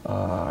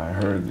 I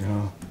heard,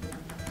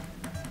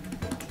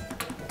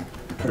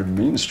 heard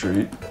Mean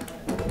Street,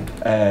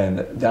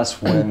 and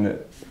that's when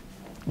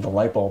the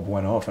light bulb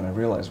went off, and I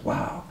realized,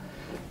 wow,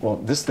 well,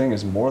 this thing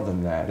is more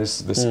than that.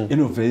 It's this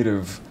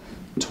innovative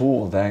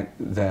tool that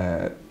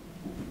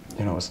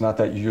it's not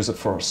that you use it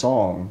for a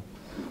song.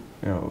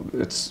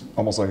 It's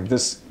almost like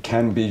this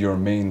can be your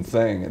main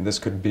thing, and this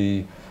could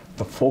be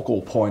the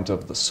focal point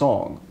of the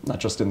song, not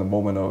just in the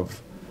moment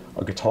of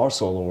a guitar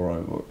solo or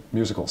a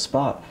musical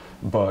spot,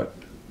 but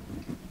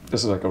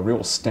this is like a real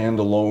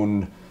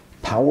standalone,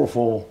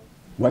 powerful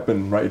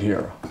weapon right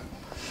here.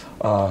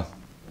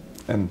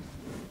 And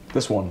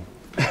this one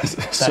that is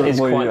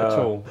quite a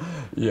tool.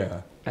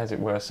 Yeah. As it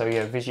were. So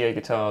yeah, Vigier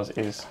Guitars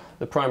is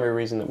the primary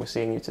reason that we're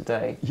seeing you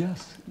today.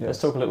 Yes. Let's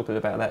talk a little bit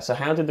about that. So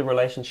how did the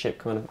relationship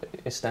kind of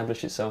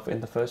establish itself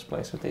in the first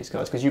place with these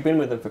guys? Because you've been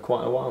with them for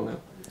quite a while now.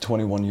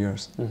 21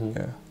 years,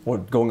 yeah. Well,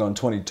 going on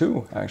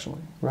 22,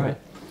 actually. Right.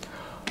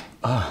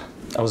 I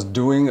was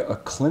doing a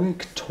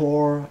clinic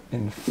tour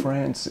in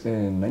France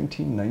in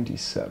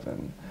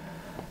 1997.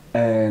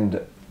 And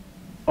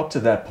up to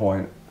that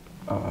point,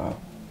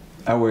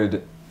 I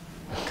would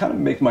kind of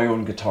make my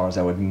own guitars.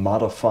 I would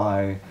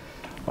modify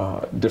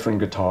different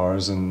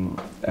guitars and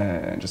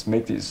just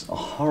make these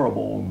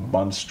horrible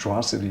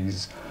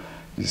monstrosities,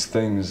 these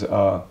things.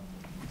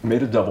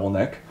 Made a double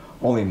neck,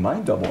 only my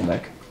double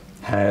neck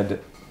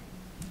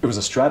it was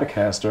a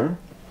Stratocaster,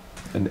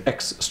 an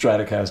X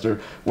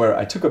Stratocaster, where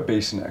I took a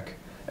bass neck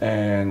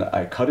and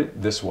I cut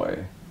it this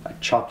way. I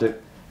chopped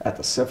it at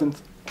the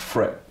 7th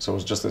fret, so it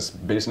was just this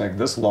bass neck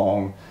this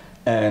long,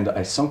 and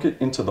I sunk it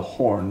into the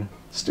horn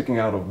sticking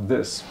out of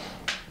this.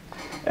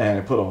 And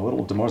I put a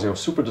little DiMarzio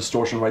Super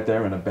Distortion right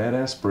there and a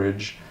badass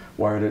bridge,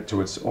 wired it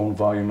to its own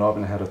volume knob,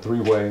 and had a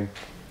 3-way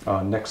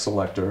neck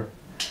selector,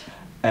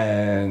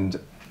 and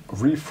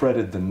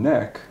refretted the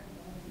neck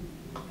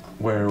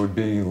where it would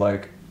be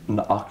like an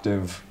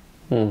octave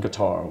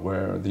guitar,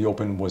 where the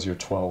open was your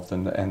 12th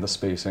and the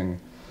spacing.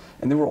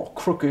 And they were all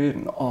crooked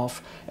and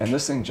off, and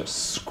this thing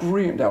just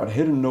screamed. I would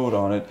hit a note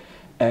on it,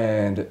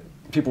 and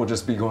people would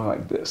just be going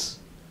like this.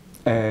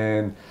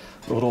 And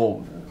the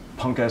little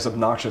punk-ass,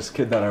 obnoxious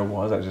kid that I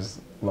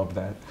just loved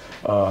that.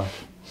 I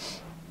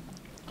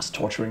was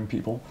torturing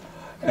people.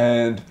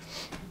 And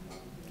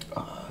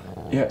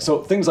yeah,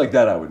 so things like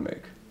that I would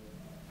make.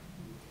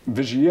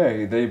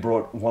 Vigier, they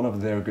brought one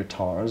of their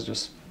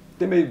guitars,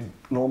 they made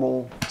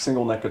normal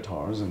single neck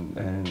guitars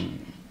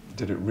and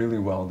did it really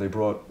well. They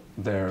brought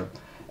their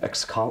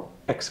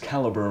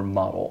Excalibur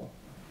model.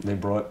 They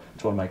brought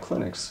to one of my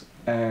clinics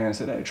and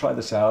said, hey, try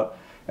this out.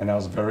 And I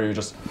was very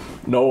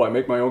no, I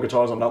make my own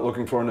guitars. I'm not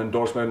looking for an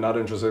endorsement, not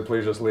interested.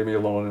 Please just leave me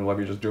alone and let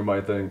me just do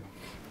my thing.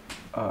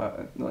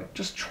 Like,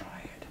 just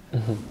try it.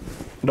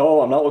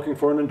 No, I'm not looking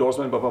for an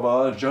endorsement, blah, blah,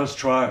 blah. Just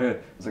try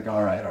it. It's like,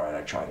 all right,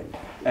 I tried it.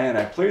 And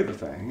I played the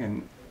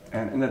thing.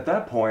 And at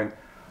that point,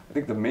 I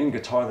think the main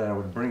guitar that I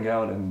would bring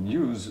out and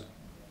use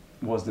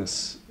was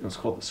this. It was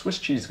called the Swiss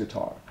cheese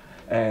guitar.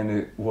 And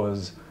it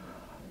was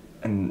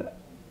a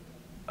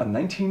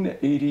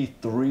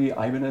 1983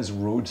 Ibanez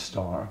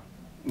Roadstar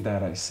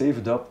that I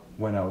saved up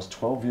when I was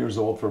 12 years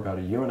old for about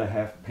a year and a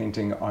half,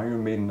 painting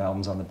Iron Maiden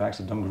albums on the backs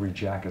of dungaree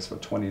jackets for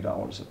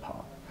 $20 a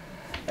pop.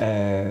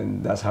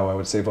 And that's how I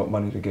would save up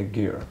money to get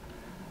gear.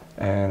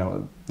 And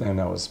I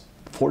was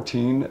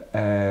 14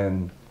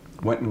 and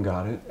went and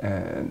got it.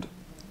 And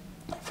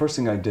first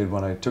thing I did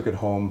when I took it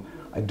home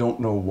I don't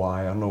know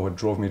why, I don't know what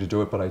drove me to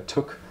do it, but I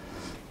took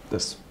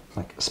this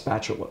like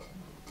spatula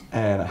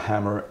and a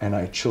hammer and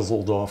I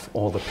chiseled off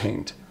all the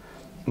paint.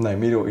 And I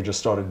immediately just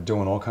started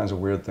doing all kinds of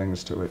weird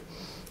things to it.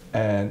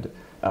 And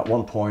at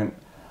one point,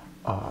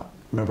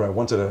 remember I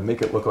wanted to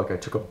make it look like I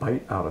took a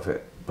bite out of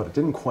it, but it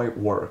didn't quite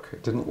work.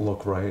 It didn't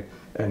look right.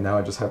 And now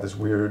I just have this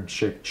weird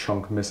shaped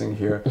chunk missing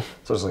here.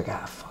 So I was like,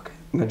 fuck it.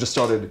 And I just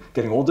started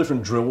getting all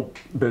different drill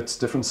bits,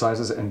 different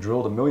sizes, and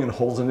drilled a million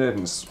holes in it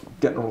and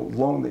getting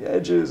along the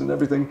edges and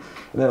everything.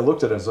 And then I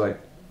looked at it and I was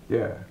like,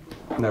 yeah.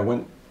 And I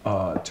went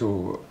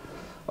to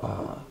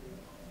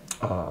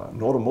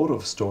an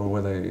automotive store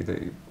where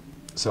they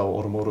sell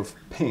automotive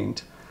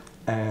paint,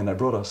 and I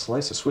brought a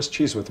slice of Swiss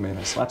cheese with me and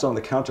I slapped it on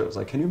the counter. I was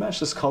like, can you match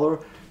this color?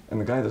 And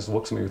the guy just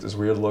looks at me with this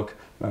weird look,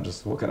 and I'm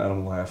just looking at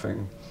him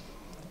laughing.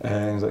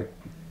 And he's like,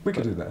 we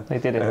could do that. They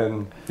did it.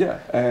 And yeah,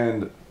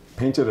 and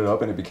painted it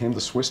up and it became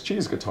the Swiss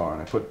cheese guitar.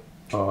 And I put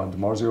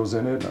DiMarzios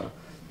in it, a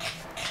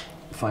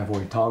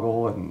 5-way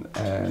toggle,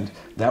 and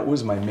that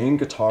was my main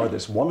guitar.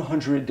 This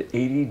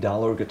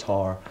 $180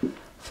 guitar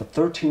for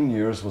 13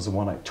 years was the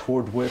one I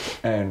toured with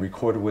and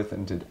recorded with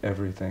and did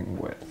everything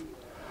with.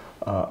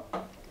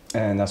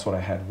 And that's what I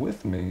had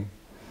with me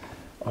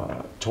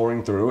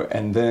touring through.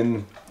 And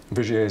then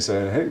Vigier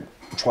said, hey,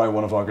 try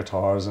one of our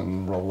guitars,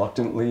 and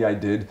reluctantly I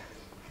did.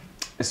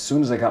 As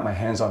soon as I got my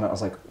hands on it, I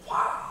was like,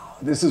 wow,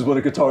 this is what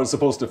a guitar is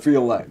supposed to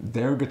feel like.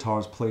 Their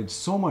guitars played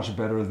so much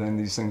better than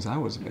these things I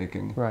was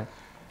making. Right.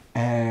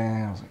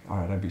 And I was like, all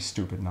right, I'd be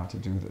stupid not to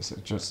do this.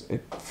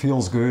 It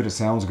feels good, it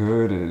sounds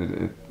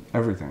good,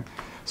 everything.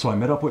 So I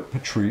met up with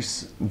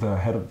Patrice, the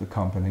head of the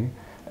company,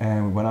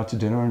 and we went out to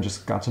dinner and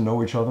just got to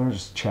know each other,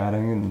 just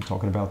chatting and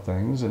talking about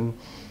things, and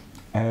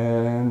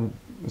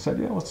we said,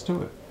 yeah, let's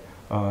do it.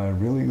 I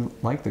really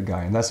like the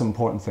guy, and that's an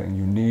important thing.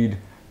 You need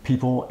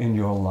people in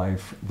your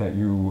life that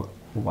you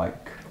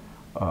like.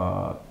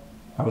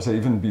 I would say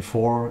even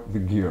before the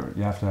gear,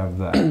 you have to have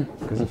that.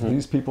 Because if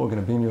these people are going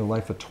to be in your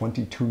life for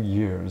 22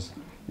 years,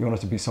 you want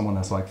it to be someone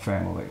that's like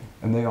family,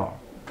 and they are.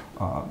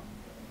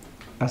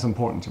 That's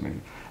important to me.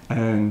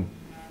 And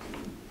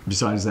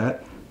besides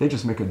that, they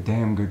just make a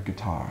damn good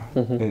guitar.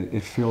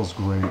 It feels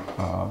great.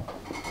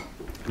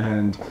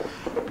 And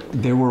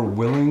they were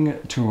willing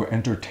to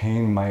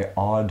entertain my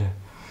odd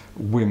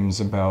whims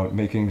about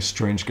making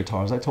strange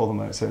guitars. I told them,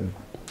 I said,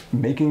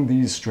 making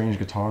these strange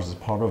guitars is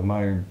part of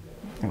my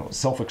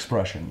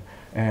self-expression,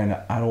 and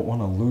I don't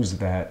want to lose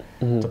that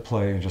to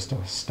play just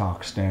a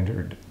stock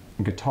standard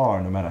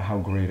guitar, no matter how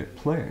great it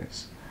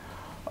plays.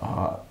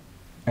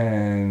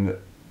 And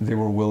they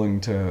were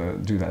willing to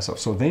do that stuff.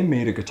 So they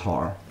made a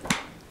guitar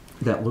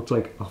that looked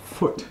like a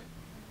foot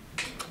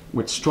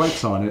with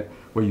stripes on it,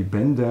 where you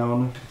bend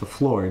down the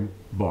Floyd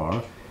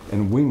bar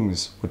and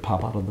wings would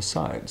pop out of the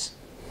sides.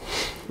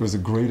 It was the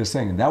greatest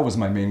thing, and that was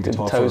my main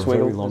guitar for a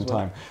very long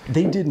time.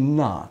 They did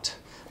not.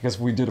 I guess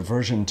we did a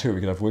version 2, we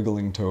could have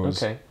wiggling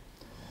toes. Okay.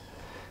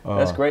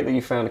 That's great that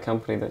you found a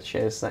company that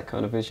shares that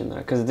kind of vision though,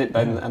 because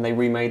and they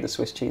remade the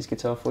Swiss cheese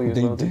guitar for you as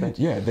well, did they?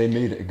 Yeah, they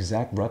made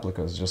exact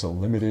replicas, just a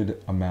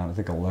limited amount, I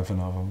think 11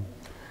 of them,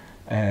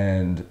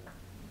 and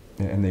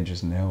they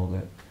just nailed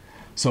it.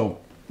 So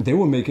they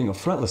were making a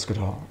fretless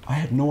guitar. I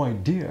had no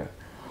idea.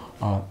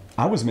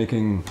 I was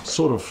making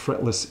sort of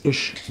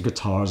fretless-ish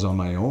guitars on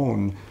my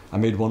own. I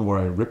made one where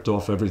I ripped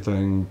off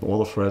everything, all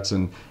the frets,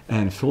 and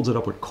filled it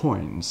up with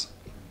coins.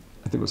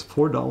 I think it was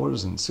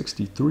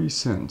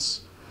 $4.63,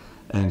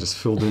 and just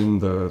filled in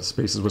the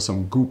spaces with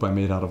some goop I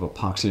made out of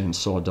epoxy and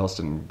sawdust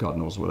and God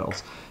knows what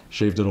else.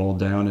 Shaved it all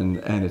down,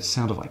 and it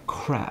sounded like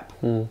crap,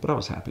 but I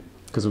was happy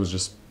because it was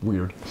just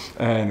weird,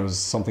 and it was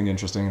something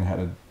interesting and had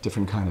a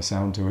different kind of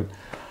sound to it.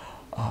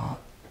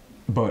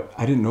 But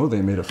I didn't know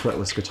they made a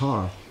fretless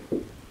guitar,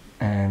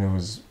 and it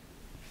was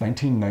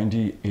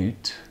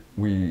 1998.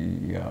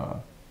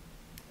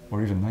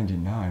 Or even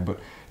 99, but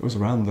it was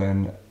around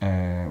then,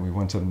 and we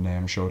went to the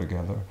NAMM show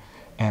together,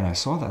 and I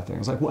saw that thing. I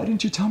was like, why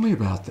didn't you tell me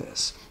about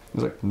this? He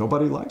was like,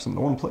 nobody likes them,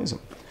 no one plays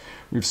them.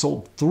 We've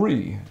sold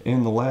 3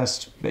 in the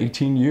last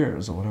 18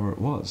 years, or whatever it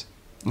was.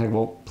 I'm like,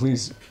 well,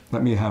 please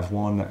let me have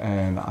one,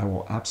 and I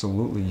will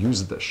absolutely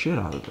use the shit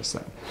out of this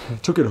thing.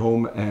 Took it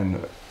home,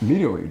 and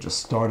immediately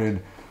just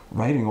started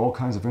writing all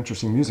kinds of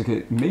interesting music.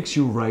 It makes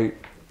you write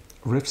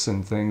riffs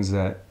and things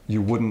that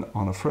you wouldn't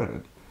on a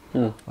fretted.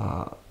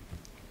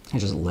 It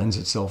just lends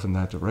itself in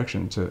that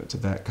direction to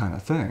that kind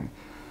of thing.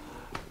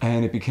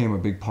 And it became a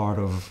big part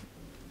of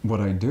what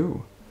I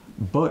do.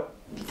 But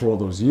for all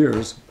those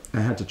years,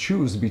 I had to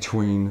choose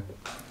between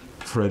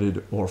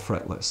fretted or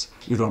fretless.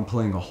 Either I'm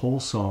playing a whole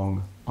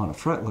song on a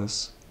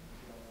fretless,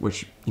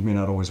 which you may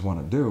not always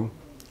want to do,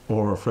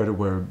 or a fretted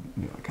where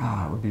you're like,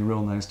 it would be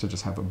real nice to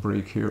just have a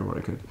break here where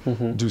I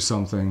could do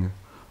something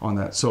on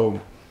that. So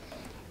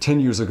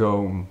 10 years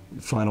ago,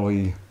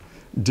 finally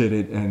did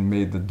it and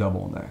made the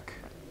double neck.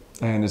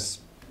 And it's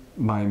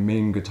my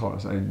main guitar.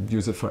 I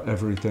use it for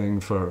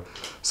everything, for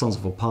Sons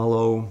of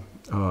Apollo,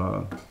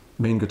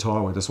 main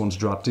guitar, where this one's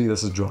drop D,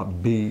 this is drop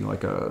B,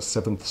 like a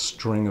 7th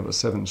string of a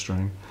 7th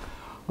string,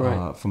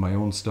 right. For my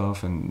own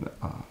stuff. And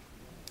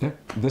yeah,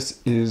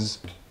 this is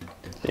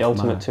The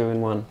ultimate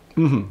two-in-one.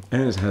 And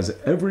it has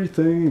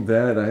everything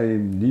that I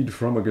need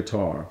from a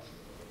guitar.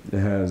 It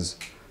has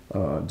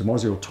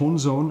DiMarzio tone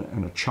zone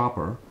and a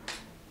chopper.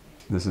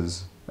 This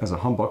is as a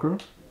humbucker,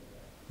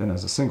 then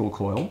as a single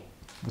coil,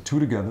 the two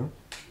together,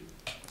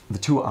 the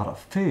two out of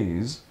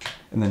phase,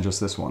 and then just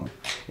this one.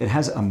 It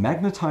has a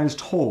magnetized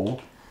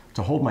hole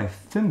to hold my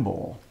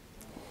thimble,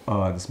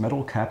 this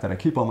metal cap that I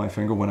keep on my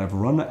finger. When I've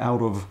run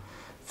out of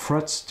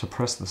frets to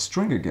press the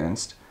string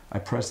against, I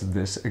press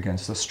this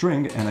against the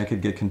string and I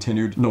could get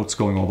continued notes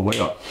going all the way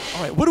up.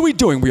 All right, what are we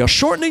doing? We are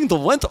shortening the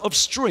length of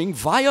string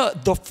via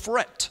the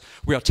fret.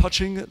 We are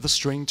touching the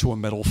string to a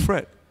metal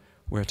fret.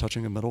 We are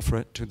touching a metal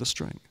fret to the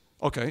string.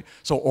 Okay,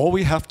 so all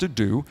we have to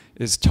do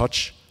is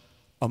touch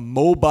a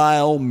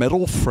mobile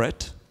metal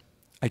fret.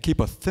 I keep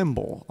a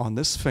thimble on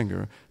this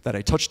finger that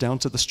I touch down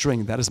to the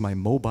string. That is my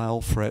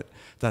mobile fret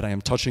that I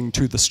am touching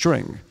to the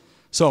string.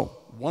 So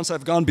once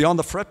I've gone beyond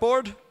the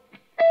fretboard,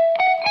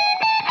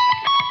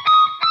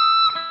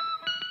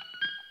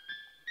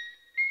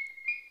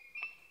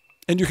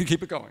 and you can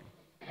keep it going.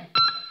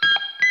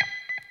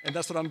 And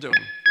that's what I'm doing.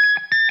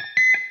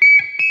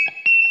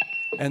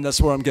 And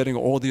that's where I'm getting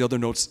all the other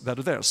notes that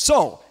are there.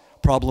 So,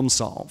 problem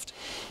solved.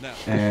 Now.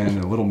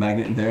 And a little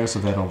magnet in there so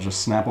that it'll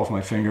just snap off my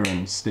finger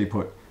and stay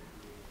put.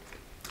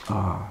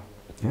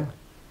 Yeah.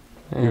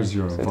 Here's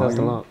your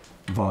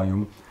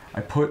volume.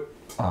 I put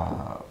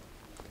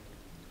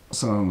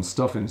some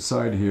stuff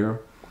inside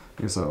here.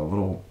 There's a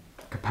little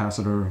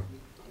capacitor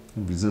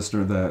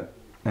resistor that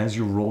as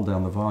you roll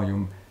down the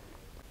volume,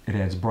 it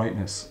adds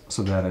brightness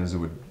so that as it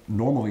would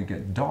normally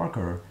get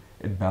darker,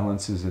 it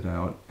balances it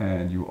out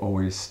and you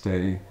always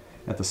stay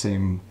at the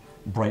same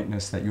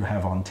brightness that you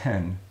have on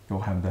 10. You'll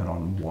have that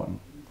on 1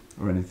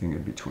 or anything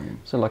in between.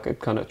 So like a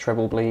kind of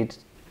treble bleed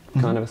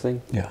kind of a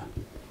thing? Yeah.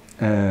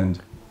 And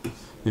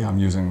yeah, I'm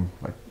using,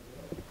 like,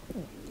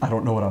 I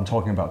don't know what I'm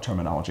talking about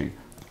terminology.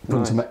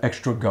 Putting some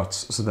extra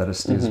guts so that it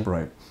stays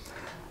bright.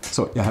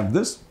 So you have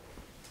this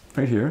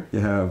right here. You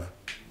have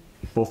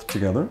both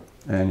together.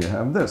 And you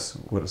have this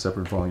with a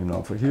separate volume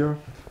knob for here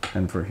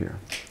and for here.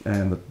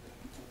 And the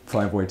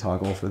 5-way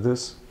toggle for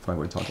this,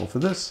 5-way toggle for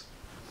this.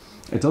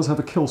 It does have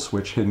a kill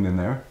switch hidden in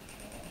there,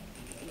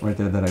 right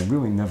there, that I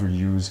really never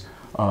use.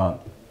 I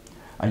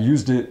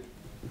used it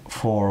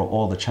for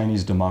all the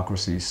Chinese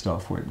democracy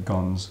stuff with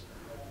guns,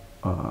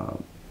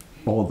 all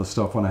of the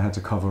stuff when I had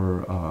to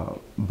cover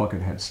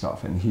Buckethead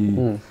stuff. And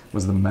he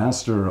was the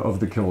master of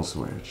the kill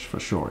switch,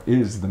 for sure,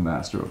 is the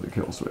master of the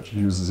kill switch.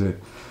 He uses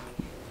it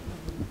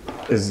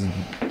as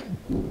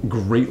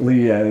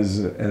greatly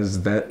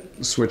as that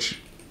switch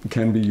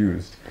can be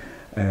used,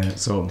 and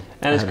so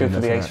and it's good for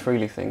the Ace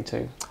Frehley thing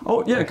too.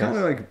 Oh yeah, kind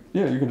of like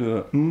you can do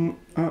the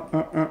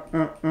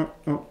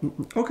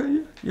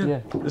okay,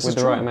 yeah, with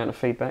the right amount of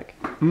feedback.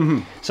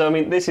 So I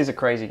mean, this is a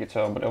crazy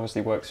guitar, but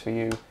obviously works for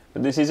you.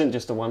 But this isn't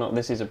just a one-off.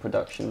 This is a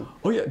production.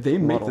 Oh yeah, they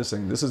model. make this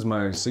thing. This is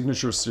my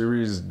signature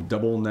series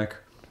double neck.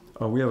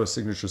 We have a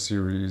signature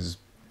series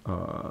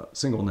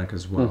single neck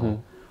as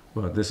well.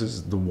 But this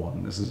is the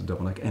one. This is a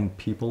double neck, and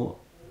people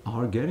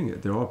are getting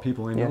it. There are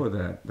people I know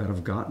that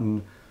have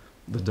gotten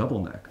the double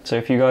neck. So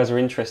if you guys are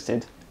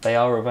interested, they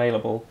are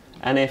available.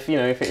 And if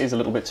if it is a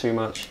little bit too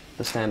much,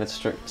 the standard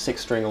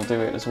 6-string will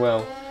do it as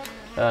well.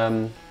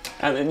 And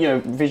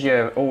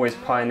Vigier always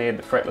pioneered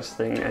the fretless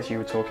thing, as you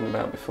were talking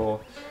about before.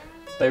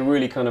 They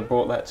really kind of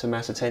brought that to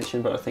mass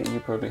attention, but I think you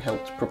probably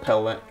helped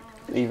propel that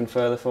even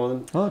further for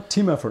them.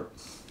 Team effort.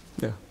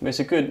 Yeah, it's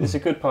a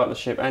good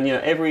partnership, and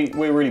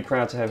we're really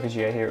proud to have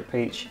Vigier here at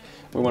Peach.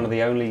 We're one of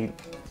the only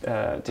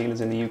dealers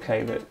in the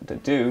UK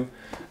that do.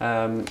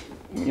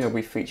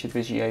 We've featured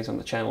Vigiers on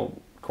the channel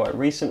quite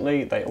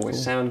recently. They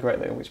always sound great.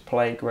 They always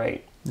play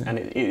great, and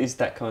it is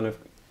that kind of,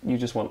 you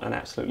just want an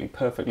absolutely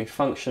perfectly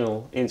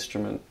functional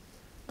instrument,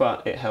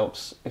 but it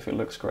helps if it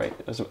looks great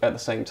at the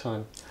same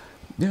time.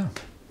 Yeah,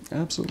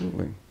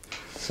 absolutely.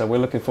 So we're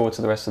looking forward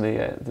to the rest of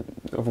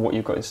of what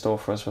you've got in store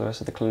for us for the rest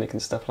of the clinic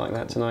and stuff like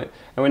that tonight.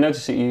 And we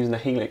noticed that you're using a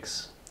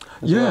Helix.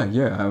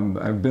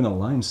 I've been a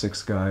Line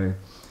 6 guy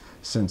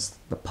since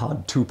the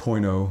Pod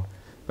 2.0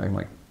 back in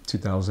like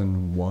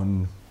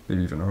 2001,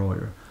 maybe even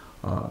earlier.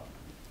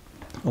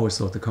 Always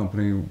thought the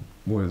company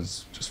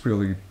was just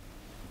really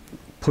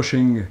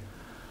pushing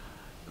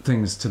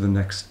things to the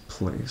next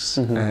place.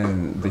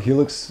 And the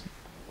Helix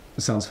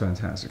sounds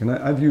fantastic. And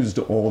I've used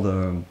all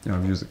the,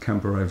 I've used the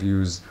Kemper, I've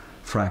used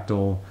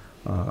Fractal,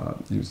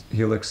 used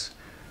Helix,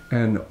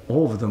 and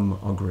all of them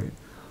are great.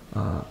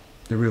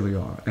 They really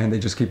are, and they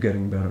just keep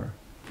getting better.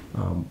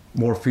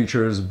 More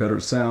features, better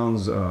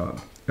sounds,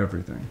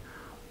 everything.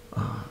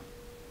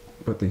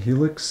 But the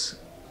Helix,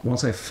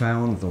 once I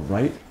found the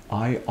right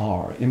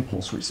IR,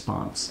 impulse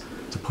response,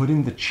 to put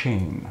in the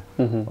chain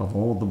of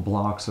all the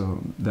blocks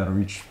that are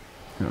each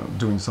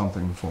doing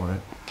something for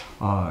it,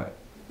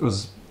 it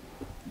was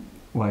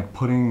like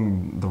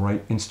putting the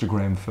right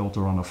Instagram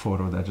filter on a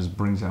photo that just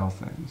brings out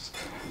things.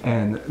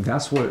 And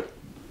that's what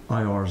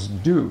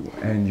IRs do.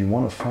 And you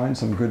want to find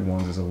some good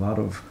ones. There's a lot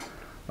of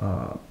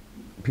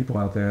people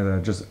out there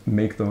that just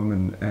make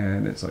them,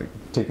 and it's like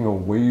taking a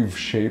wave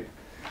shape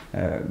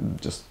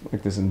and just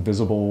like this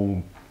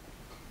invisible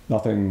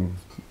nothing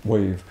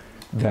wave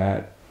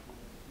that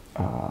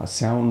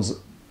sounds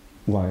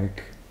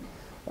like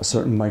a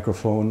certain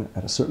microphone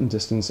at a certain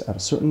distance, at a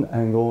certain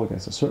angle,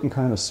 against a certain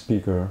kind of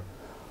speaker,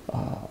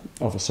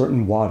 of a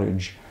certain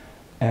wattage,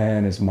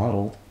 and is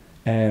modeled.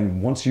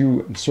 And once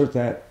you insert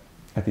that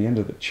at the end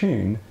of the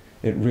chain,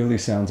 it really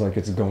sounds like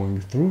it's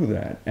going through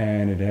that,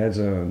 and it adds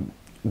a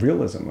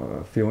realism,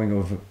 a feeling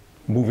of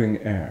moving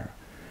air,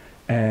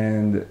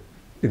 and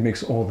it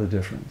makes all the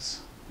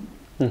difference.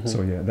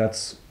 So yeah,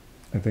 that's,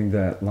 I think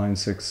that Line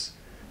 6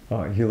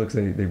 Helix,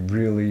 they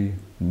really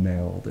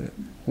nailed it.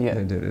 Yeah,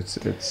 they did.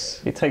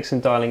 It takes some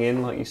dialing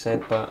in, like you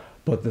said, but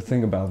the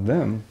thing about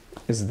them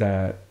is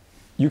that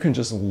you can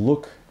just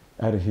look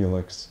at a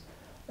Helix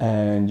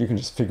and you can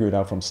just figure it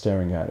out from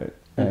staring at it,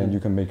 and you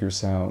can make your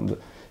sound.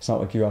 It's not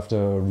like you have to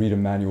read a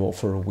manual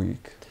for a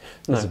week.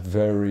 It's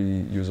very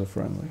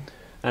user-friendly.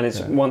 And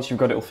it's once you've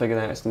got it all figured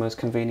out, it's the most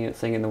convenient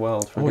thing in the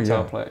world for a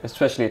guitar player,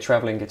 especially a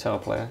traveling guitar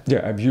player.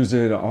 Yeah, I've used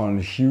it on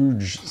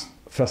huge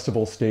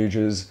festival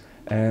stages,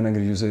 and I'm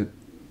going to use it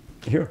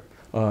here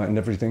and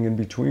everything in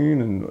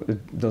between, and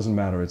it doesn't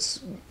matter.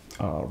 It's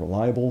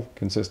reliable,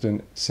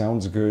 consistent,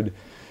 sounds good,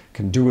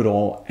 can do it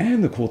all.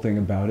 And the cool thing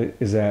about it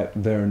is that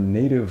their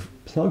native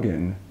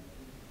plugin,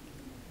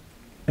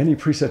 any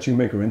presets you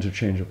make are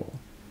interchangeable.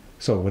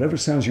 So whatever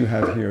sounds you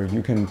have here,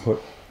 you can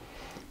put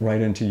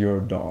right into your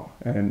DAW,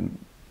 and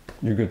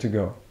you're good to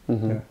go.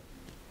 Yeah.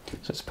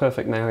 So it's a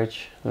perfect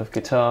marriage of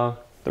guitar,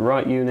 the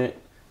right unit,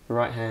 the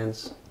right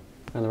hands,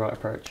 and the right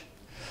approach.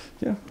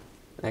 Yeah.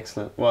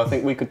 Excellent. Well, I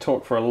think we could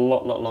talk for a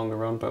lot longer,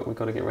 Ron, but we've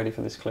got to get ready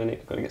for this clinic.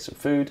 We've got to get some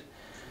food,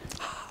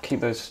 keep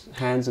those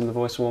hands and the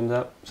voice warmed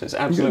up. So it's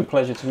an absolute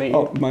pleasure to meet you.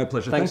 Oh, my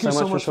pleasure. Thanks Thank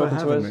so you much for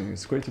having talking to me.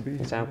 It's great to be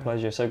here. It's our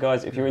pleasure. So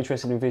guys, if you're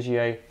interested in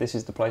Vigier, this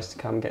is the place to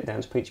come. Get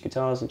down to Peach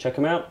Guitars and check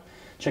them out.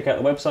 Check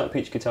out the website,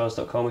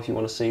 peachguitars.com, if you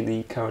want to see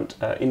the current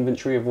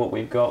inventory of what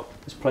we've got.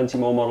 There's plenty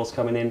more models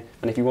coming in,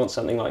 and if you want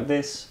something like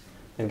this,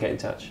 then get in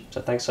touch.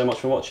 So thanks so much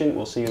for watching.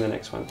 We'll see you in the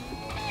next one.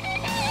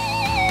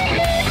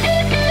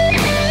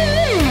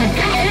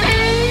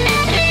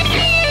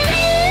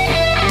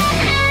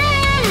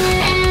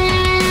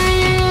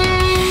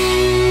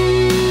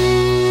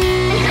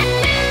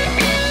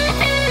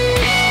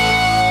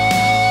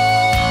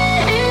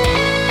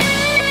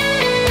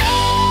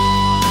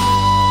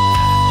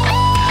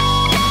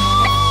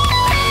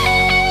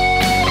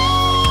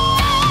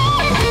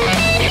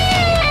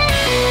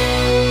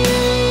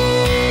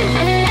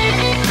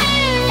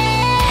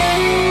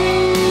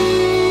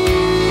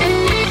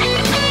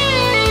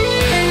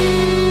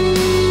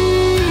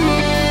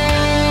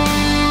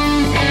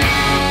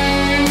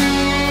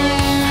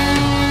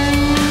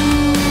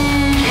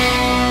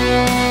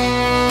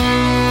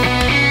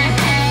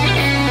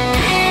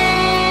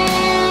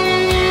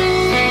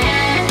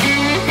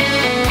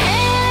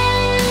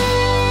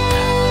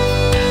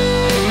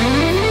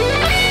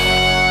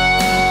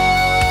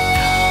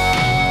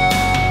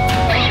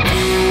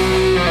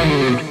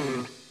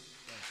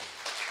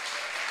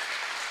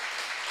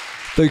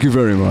 Thank you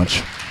very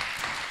much.